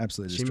 Yeah,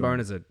 absolutely. destroy them.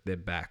 Shinboners they're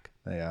back.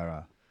 They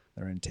are.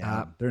 They're in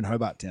town. They're in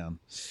Hobart Town.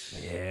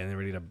 Yeah, and they're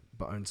ready to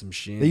bone some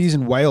shins. They're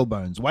using whale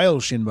bones,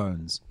 whale shin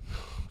bones.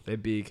 They're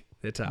big.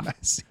 They're tough.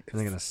 Massive. And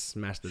they're going to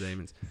smash the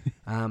demons.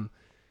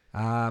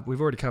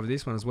 We've already covered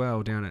this one as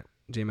well down at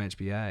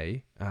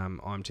GMHBA.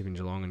 I'm tipping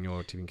Geelong and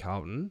you're tipping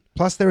Carlton.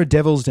 Plus, there are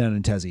devils down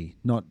in Tassie,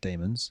 not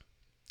demons.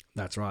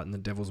 That's right. And the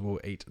Devils will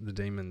eat the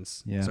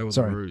demons. Yeah, So will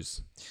sorry. the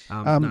Roos.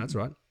 No, that's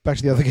right. Back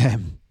to the other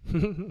game.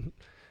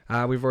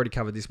 We've already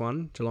covered this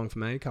one. Geelong for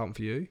me, Carlton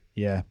for you.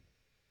 Yeah.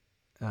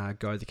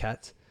 Go the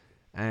Cats.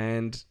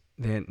 And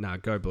then,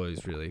 go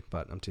Blues, really.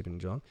 But I'm tipping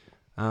Geelong.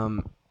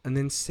 And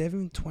then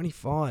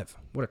 7:25.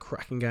 What a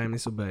cracking game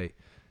this will be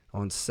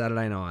on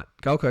Saturday night.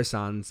 Gold Coast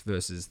Suns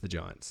versus the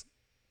Giants.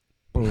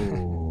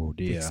 Oh,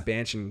 The dear.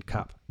 expansion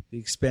cup.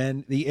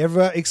 The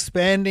ever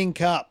expanding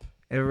cup.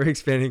 Ever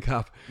expanding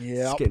cup.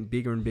 Yeah. It's getting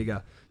bigger and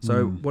bigger.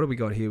 So what have we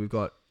got here? We've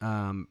got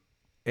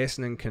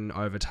Essendon can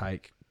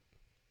overtake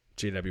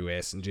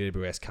GWS and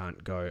GWS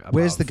can't go above.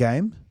 Where's the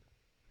game?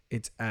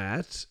 It's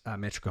at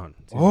Metricon.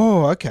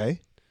 Oh, okay.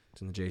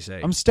 It's in the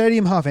GC. I'm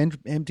stadium half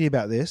empty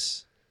about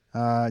this.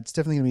 It's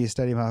definitely going to be a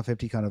stadium half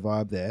empty kind of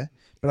vibe there.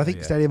 But I think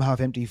Yeah. stadium half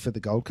empty for the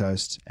Gold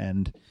Coast,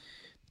 and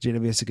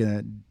GWS are going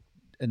to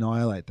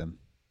annihilate them.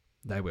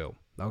 They will.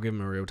 They'll give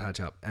them a real touch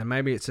up. And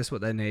maybe it's just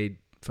what they need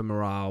for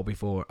morale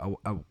before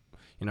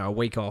a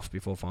week off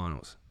before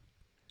finals.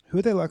 Who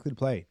are they likely to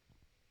play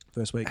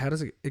first week? How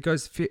does it? It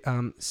goes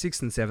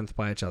 6th and 7th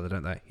play each other,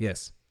 don't they?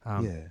 Yes.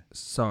 Yeah.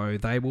 So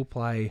they will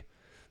play.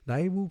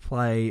 They will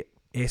play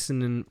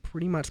Essendon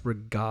pretty much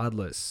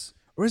regardless.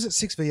 Or is it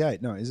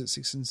 6v8? No, is it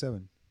 6 and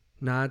 7?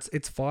 No,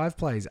 it's 5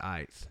 plays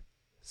 8th.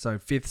 So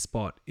 5th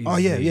spot is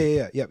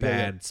Yeah.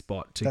 bad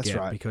spot to That's get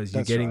right. because you're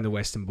That's getting right. the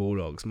Western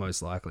Bulldogs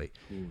most likely.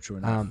 Ooh, true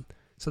enough.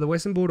 So the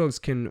Western Bulldogs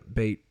can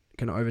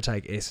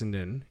overtake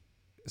Essendon,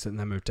 so then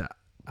they move to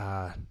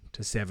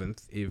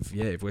 7th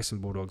if Western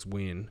Bulldogs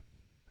win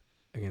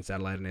against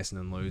Adelaide and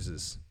Essendon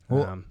loses.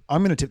 Well,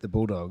 I'm going to tip the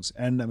Bulldogs,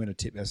 and I'm going to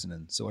tip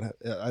Essendon. So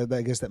I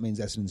guess that means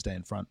Essendon stay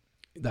in front.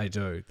 They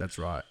do. That's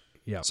right.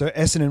 Yeah. So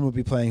Essendon will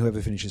be playing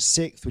whoever finishes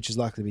 6th, which is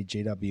likely to be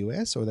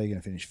GWS, or are they going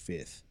to finish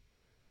 5th?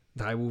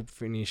 They will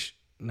finish.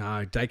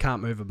 No, they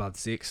can't move above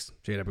 6th.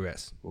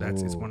 GWS.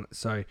 That's it's Ooh. one.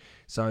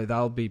 So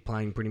they'll be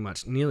playing pretty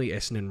much nearly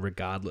Essendon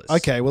regardless.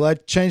 Okay, well, I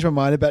changed my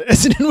mind about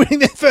Essendon winning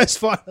their first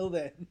final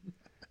then.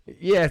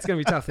 Yeah, it's going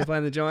to be tough. They're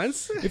playing the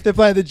Giants. If they're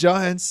playing the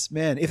Giants,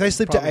 man, if they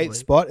slip to Probably. 8th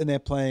spot and they're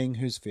playing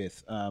who's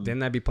 5th, Then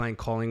they'd be playing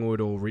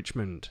Collingwood or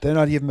Richmond. then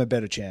I'd give them a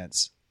better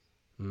chance.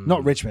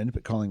 Not Richmond,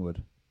 but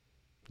Collingwood.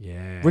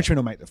 Yeah. Richmond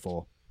will make the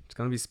 4. It's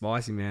going to be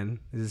spicy, man.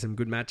 These are some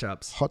good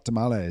matchups. Hot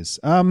tamales.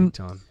 Big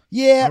time.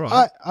 Yeah, All all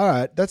right.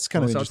 right. That's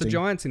kind of So it's the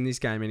interesting. Giants in this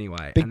game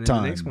anyway. Big and then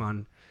time. the next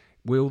one,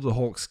 will the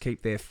Hawks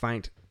keep their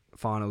faint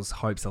finals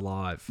hopes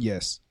alive?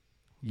 Yes.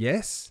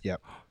 Yes?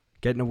 Yep.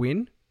 Getting a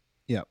win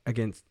Yep.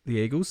 against the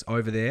Eagles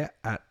over there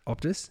at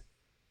Optus?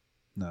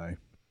 No.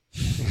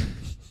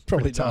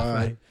 Probably tough, not.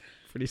 mate.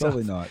 Pretty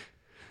Probably tough.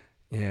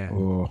 not. Yeah.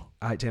 Oh.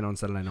 8-10 on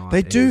Saturday night.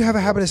 They do Eagles have a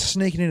and habit of Hawks.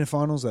 sneaking into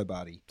finals, though,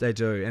 Barty. They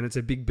do. And it's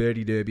a big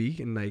birdie derby,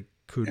 and they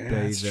could be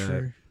That's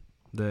true.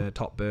 the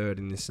top bird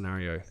in this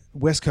scenario.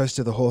 West Coast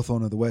of the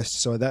Hawthorn of the West,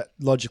 so that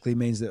logically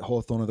means that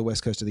Hawthorn of the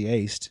West Coast of the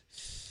East.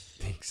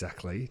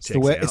 Exactly.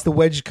 It's the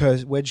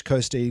Wedge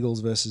Coast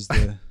Eagles versus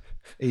the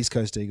East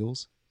Coast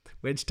Eagles.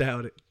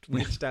 Wedge-tailed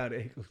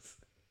Eagles.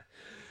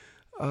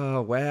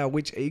 Oh wow!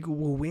 Which Eagle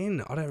will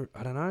win? I don't know.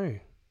 I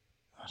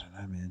don't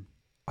know, man.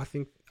 I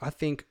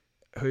think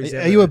who's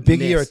Are you a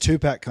biggie or a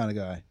 2-pack kind of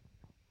guy?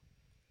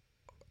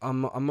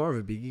 I'm more of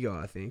a biggie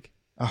guy. I think.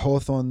 A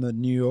Hawthorn, the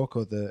New York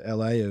or the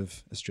LA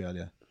of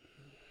Australia?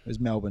 It was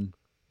Melbourne.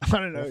 I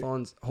don't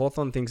know.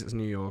 Hawthorn thinks it's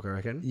New York, I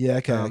reckon. Yeah.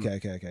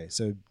 Okay.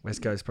 So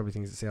West Coast probably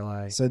thinks it's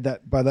LA. So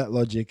that by that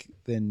logic,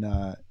 then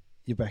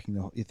you're backing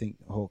you think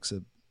Hawks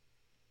are.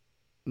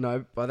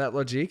 No, by that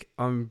logic,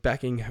 I'm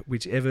backing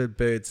whichever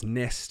bird's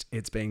nest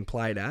it's being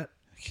played at,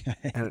 Okay.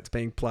 and it's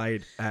being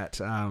played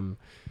at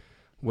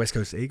West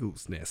Coast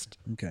Eagles' nest.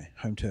 Okay.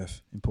 Home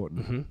turf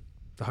important. Mm-hmm.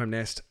 The home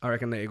nest. I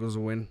reckon the Eagles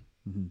will win.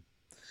 Mm-hmm.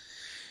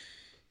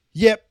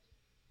 Yep,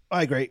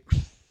 I agree.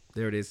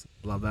 There it is.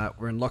 Love that.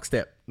 We're in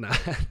lockstep. Nah,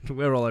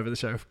 we're all over the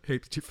show.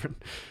 Heaps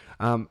different.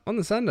 On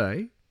the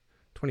Sunday,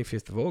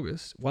 25th of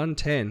August,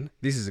 1:10.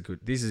 This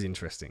is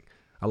interesting.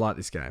 I like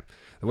this game.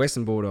 The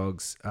Western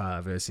Bulldogs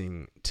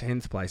versus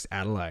 10th place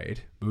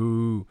Adelaide.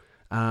 Boo.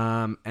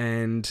 And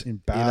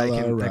In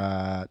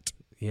Ballarat.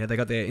 they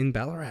got their in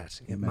Ballarat,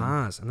 Yeah, in man.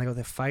 Mars, and they got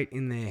their fate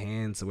in their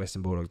hands. The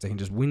Western Bulldogs. They can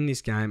just win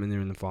this game, and they're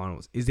in the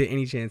finals. Is there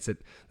any chance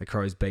that the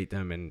Crows beat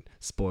them and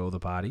spoil the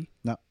party?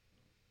 No.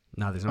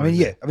 No, there's not. I mean, is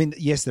yeah. there? I mean,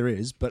 yes, there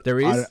is, but There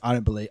is? I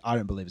don't believe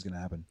it's going to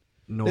happen.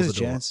 Neither There's a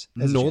do I. chance.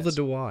 There's a Neither chance.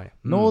 do I.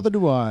 Nor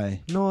do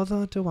I.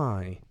 Neither do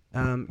I.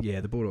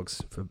 Yeah, the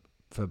Bulldogs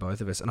for both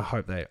of us, and I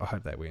hope they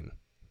win.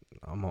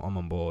 I'm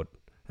on board,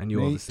 and you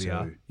Me obviously too.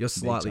 are. You're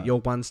too. you're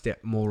one step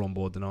more on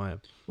board than I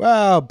am.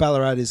 Well,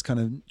 Ballarat is kind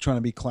of trying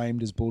to be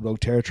claimed as Bulldog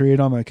territory,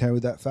 and I'm okay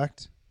with that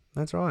fact.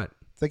 That's right.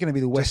 They're going to be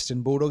the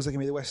Western Bulldogs. They're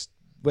going to be the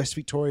West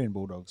Victorian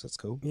Bulldogs. That's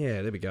cool.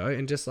 Yeah, there we go.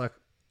 And just like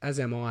as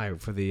am I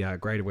for the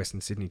Greater Western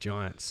Sydney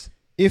Giants.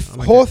 If I'm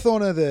okay.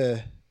 Hawthorn are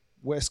the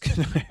West,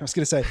 I was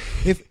going to say,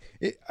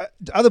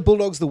 are the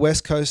Bulldogs the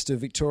West Coast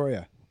of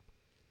Victoria?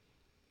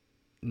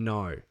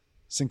 No,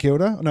 St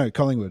Kilda? No,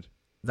 Collingwood.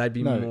 they'd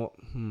be No.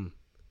 more.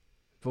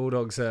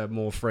 Bulldogs are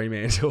more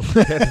Fremantle.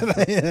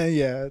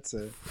 Yeah,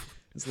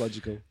 it's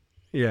logical.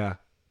 Yeah.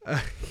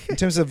 In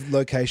terms of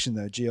location,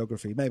 though,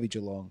 geography, maybe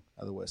Geelong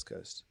are the West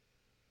Coast.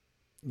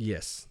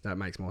 Yes, that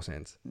makes more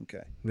sense.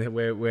 Okay.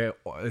 We're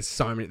there's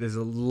so many. There's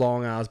a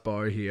long ass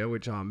bow here,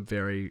 which I'm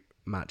very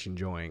much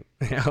enjoying.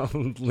 Our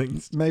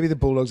links. Maybe the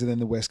Bulldogs are then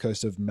the West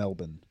Coast of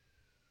Melbourne,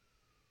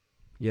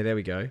 Yeah, there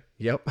we go.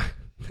 Yep,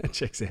 that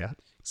checks out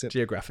Except-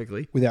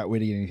 geographically, without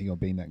winning anything or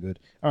being that good.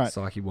 All right.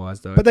 psyche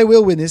wise though. But they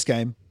will win this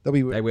game. They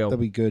will. They will. They'll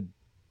be good.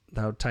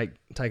 They'll take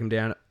them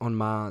down on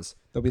Mars.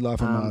 They'll be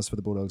live on Um, Mars for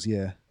the Bulldogs,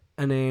 yeah.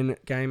 And then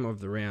game of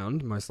the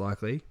round, most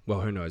likely. Well,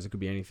 who knows? It could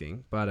be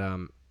anything. But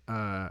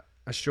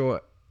a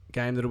short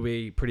game that'll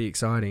be pretty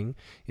exciting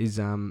is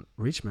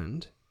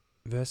Richmond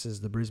versus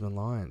the Brisbane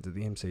Lions at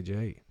the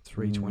MCG.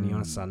 3:20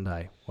 on a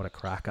Sunday. What a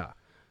cracker!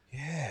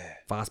 Yeah.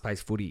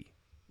 Fast-paced footy.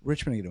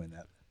 Richmond are going to win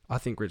that. I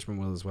think Richmond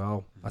will as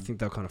well. I think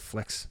they'll kind of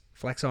flex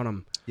on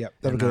them. Yep.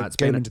 That'll And, get it's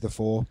them been into the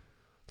 4.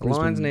 The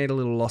Lions Brisbane- need a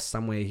little loss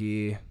somewhere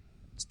here.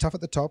 It's tough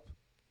at the top.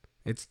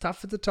 It's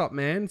tough at the top,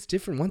 man. It's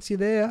different. Once you're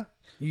there,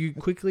 you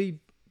quickly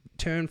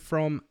turn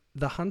from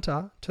the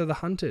hunter to the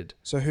hunted.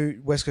 So who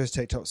West Coast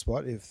take top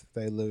spot if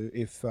they lose?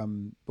 If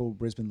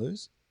Brisbane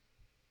lose?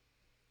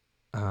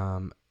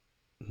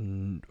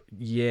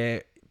 Yeah,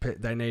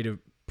 but they need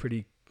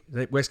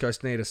West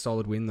Coast need a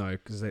solid win though,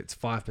 because it's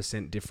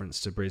 5%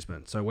 difference to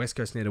Brisbane. So West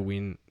Coast need a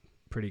win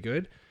pretty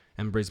good,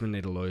 and Brisbane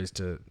need to lose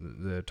to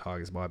the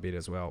Tigers by a bit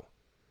as well.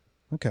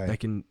 Okay. They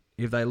can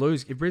if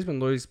Brisbane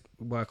lose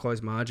by a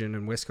close margin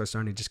and West Coast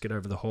only just get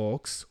over the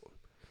Hawks,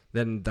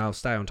 then they'll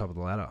stay on top of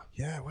the ladder.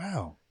 Yeah.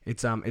 Wow.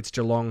 It's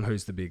Geelong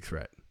who's the big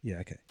threat. Yeah.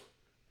 Okay.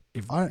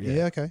 Yeah.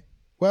 Yeah. Okay.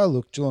 Well,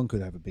 look, Geelong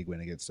could have a big win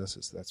against us.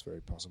 So that's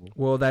very possible.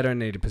 Well, they don't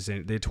need a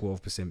percent. They're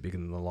 12% bigger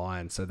than the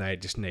Lions, so they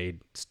just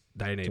need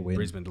win.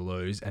 Brisbane to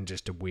lose and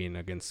just to win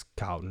against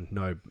Carlton.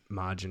 No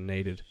margin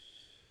needed.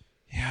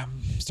 Yeah,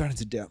 I'm starting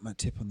to doubt my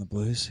tip on the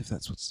Blues if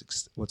that's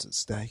what's at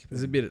stake.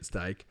 There's a bit at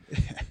stake.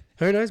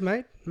 Who knows,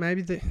 mate?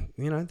 Maybe they've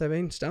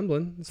been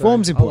stumbling. So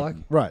Form's I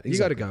important, right? You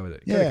got to Exactly. go with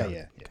it.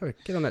 Yeah. Go,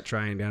 get on that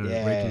train down to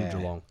Yeah. regional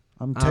Geelong.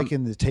 I'm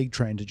taking the Teague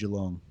train to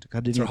Geelong to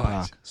Cardinia right.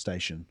 Park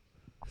Station.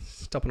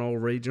 Stopping all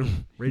regional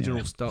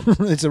Yeah. stops.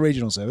 It's a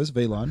regional service,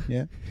 V line.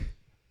 Yeah,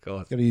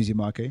 God. got to use your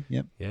marquee.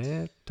 Yep.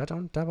 Yeah, touch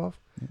on, tap off.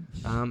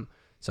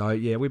 So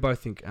yeah, we both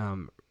think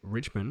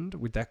Richmond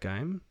with that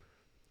game,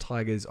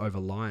 Tigers over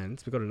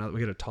Lions. We got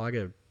a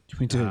Tiger.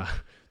 We do Uh,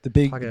 the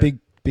big, Tiger-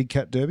 big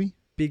cat derby.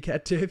 Big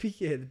cat derby,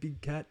 yeah, the big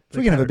cat. If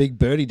we can have a big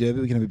birdie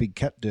derby, we can have a big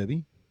cat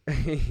derby.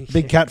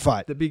 Big cat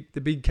fight. The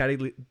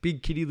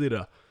big kitty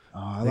litter. Oh,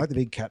 I like the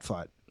big cat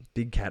fight.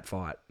 Big cat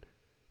fight.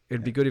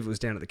 It'd be good if it was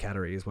down at the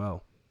Cattery as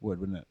well.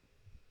 Wouldn't it?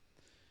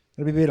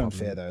 It'd be a bit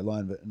unfair though.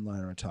 Lion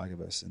or a tiger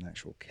versus an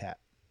actual cat.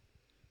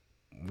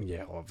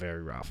 Yeah,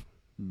 very rough.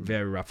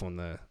 Very rough on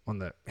the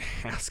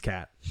house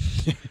cat.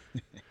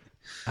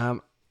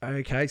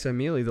 Okay, so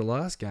merely the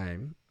last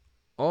game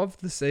of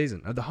the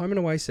season, of the home and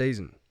away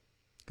season.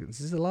 This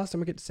is the last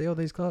time we get to see all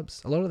these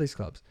clubs. A lot of these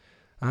clubs.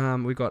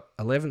 We've got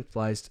 11th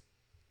placed,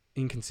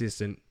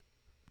 inconsistent,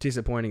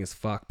 disappointing as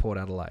fuck Port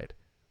Adelaide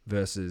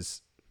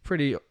versus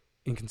pretty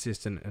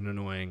inconsistent and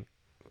annoying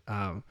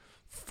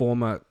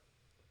former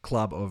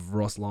club of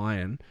Ross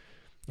Lyon,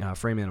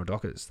 Fremantle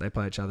Dockers. They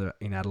play each other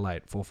in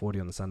Adelaide, 4:40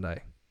 on the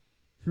Sunday.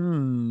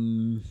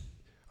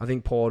 I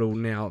think Port will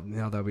now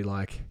they'll be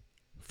like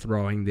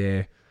throwing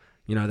their,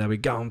 they'll be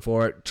going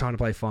for it, trying to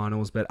play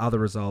finals, but other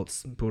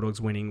results, Bulldogs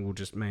winning will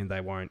just mean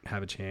they won't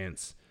have a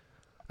chance.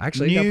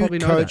 Actually, they'll probably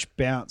know that. New coach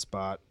bounce,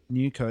 Bart.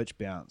 New coach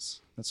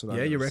bounce. That's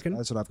what. You reckon?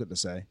 That's what I've got to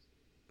say.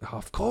 Oh,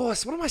 of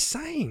course. What am I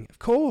saying? Of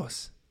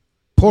course.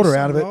 Porter You're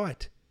out so of it.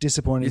 Right.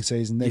 Disappointing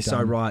season. They're You're so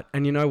done. right.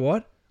 And you know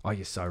what? Oh,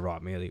 you're so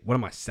right, Mealy. What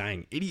am I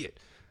saying? Idiot.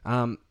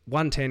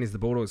 1:10 is the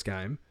Bulldogs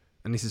game,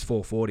 and this is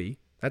 4:40.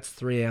 That's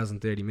 3 hours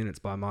and 30 minutes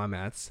by my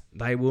maths.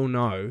 They will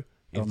know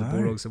if the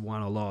Bulldogs have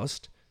won or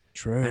lost.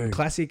 True. And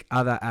classic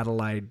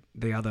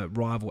the other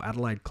rival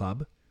Adelaide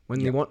club,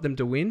 when they want them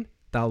to win,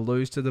 they'll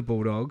lose to the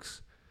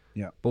Bulldogs.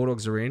 Yeah.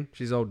 Bulldogs are in.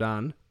 She's all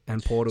done.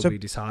 And Port will be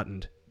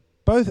disheartened.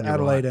 Both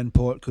Adelaide and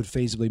Port could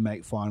feasibly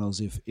make finals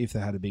if they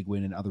had a big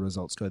win and other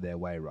results go their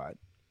way, right?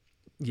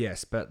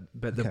 Yes, but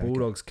the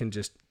Bulldogs can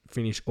just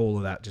finish all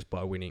of that just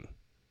by winning.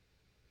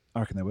 I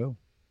reckon they will.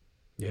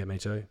 Yeah, me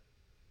too.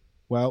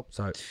 Well,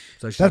 so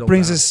she's that all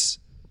brings done. us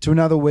to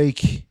another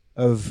week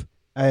of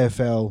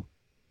AFL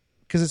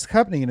because it's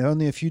happening in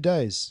only a few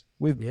days.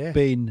 We've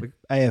been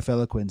AF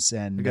Eloquence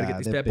and we've got to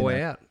get this bad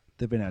boy out.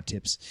 They've been our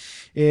tips.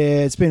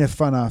 Yeah, it's been a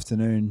fun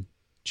afternoon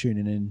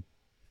tuning in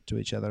to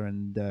each other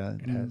and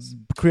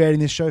creating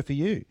this show for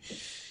you.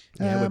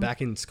 Yeah, we're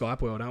back in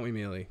Skype world, aren't we,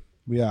 Mealy?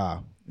 We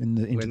are.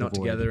 We're not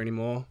together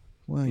anymore.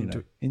 Well,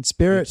 in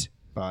spirit,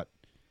 but...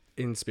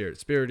 In spirit.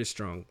 Spirit is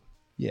strong.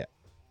 Yeah.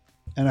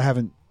 And I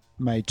haven't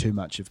made too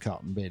much of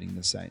Carlton beating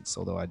the Saints,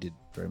 although I did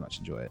very much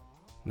enjoy it.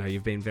 No,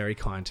 you've been very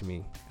kind to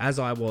me, as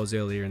I was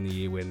earlier in the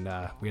year when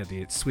we had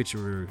the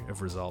switcheroo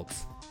of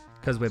results.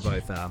 Because we're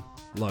both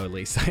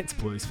lowly Saints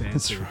Blues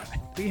fans. That's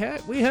right. We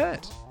hurt. We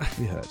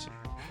hurt.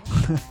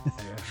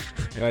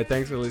 Anyway,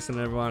 thanks for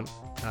listening, everyone.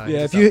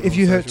 If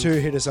you hurt too,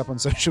 hit us up on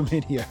social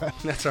media.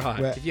 That's right.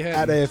 We're if you hurt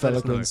at me, AF let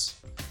us know.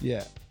 Eloquence.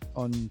 Yeah,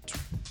 on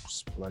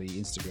bloody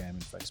Instagram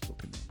and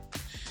Facebook and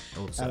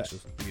All the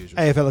socials, the usual.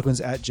 AF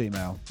Eloquence at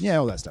Gmail. Yeah,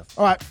 all that stuff.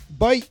 All right,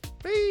 bye.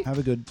 Bye. Have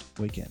a good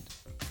weekend.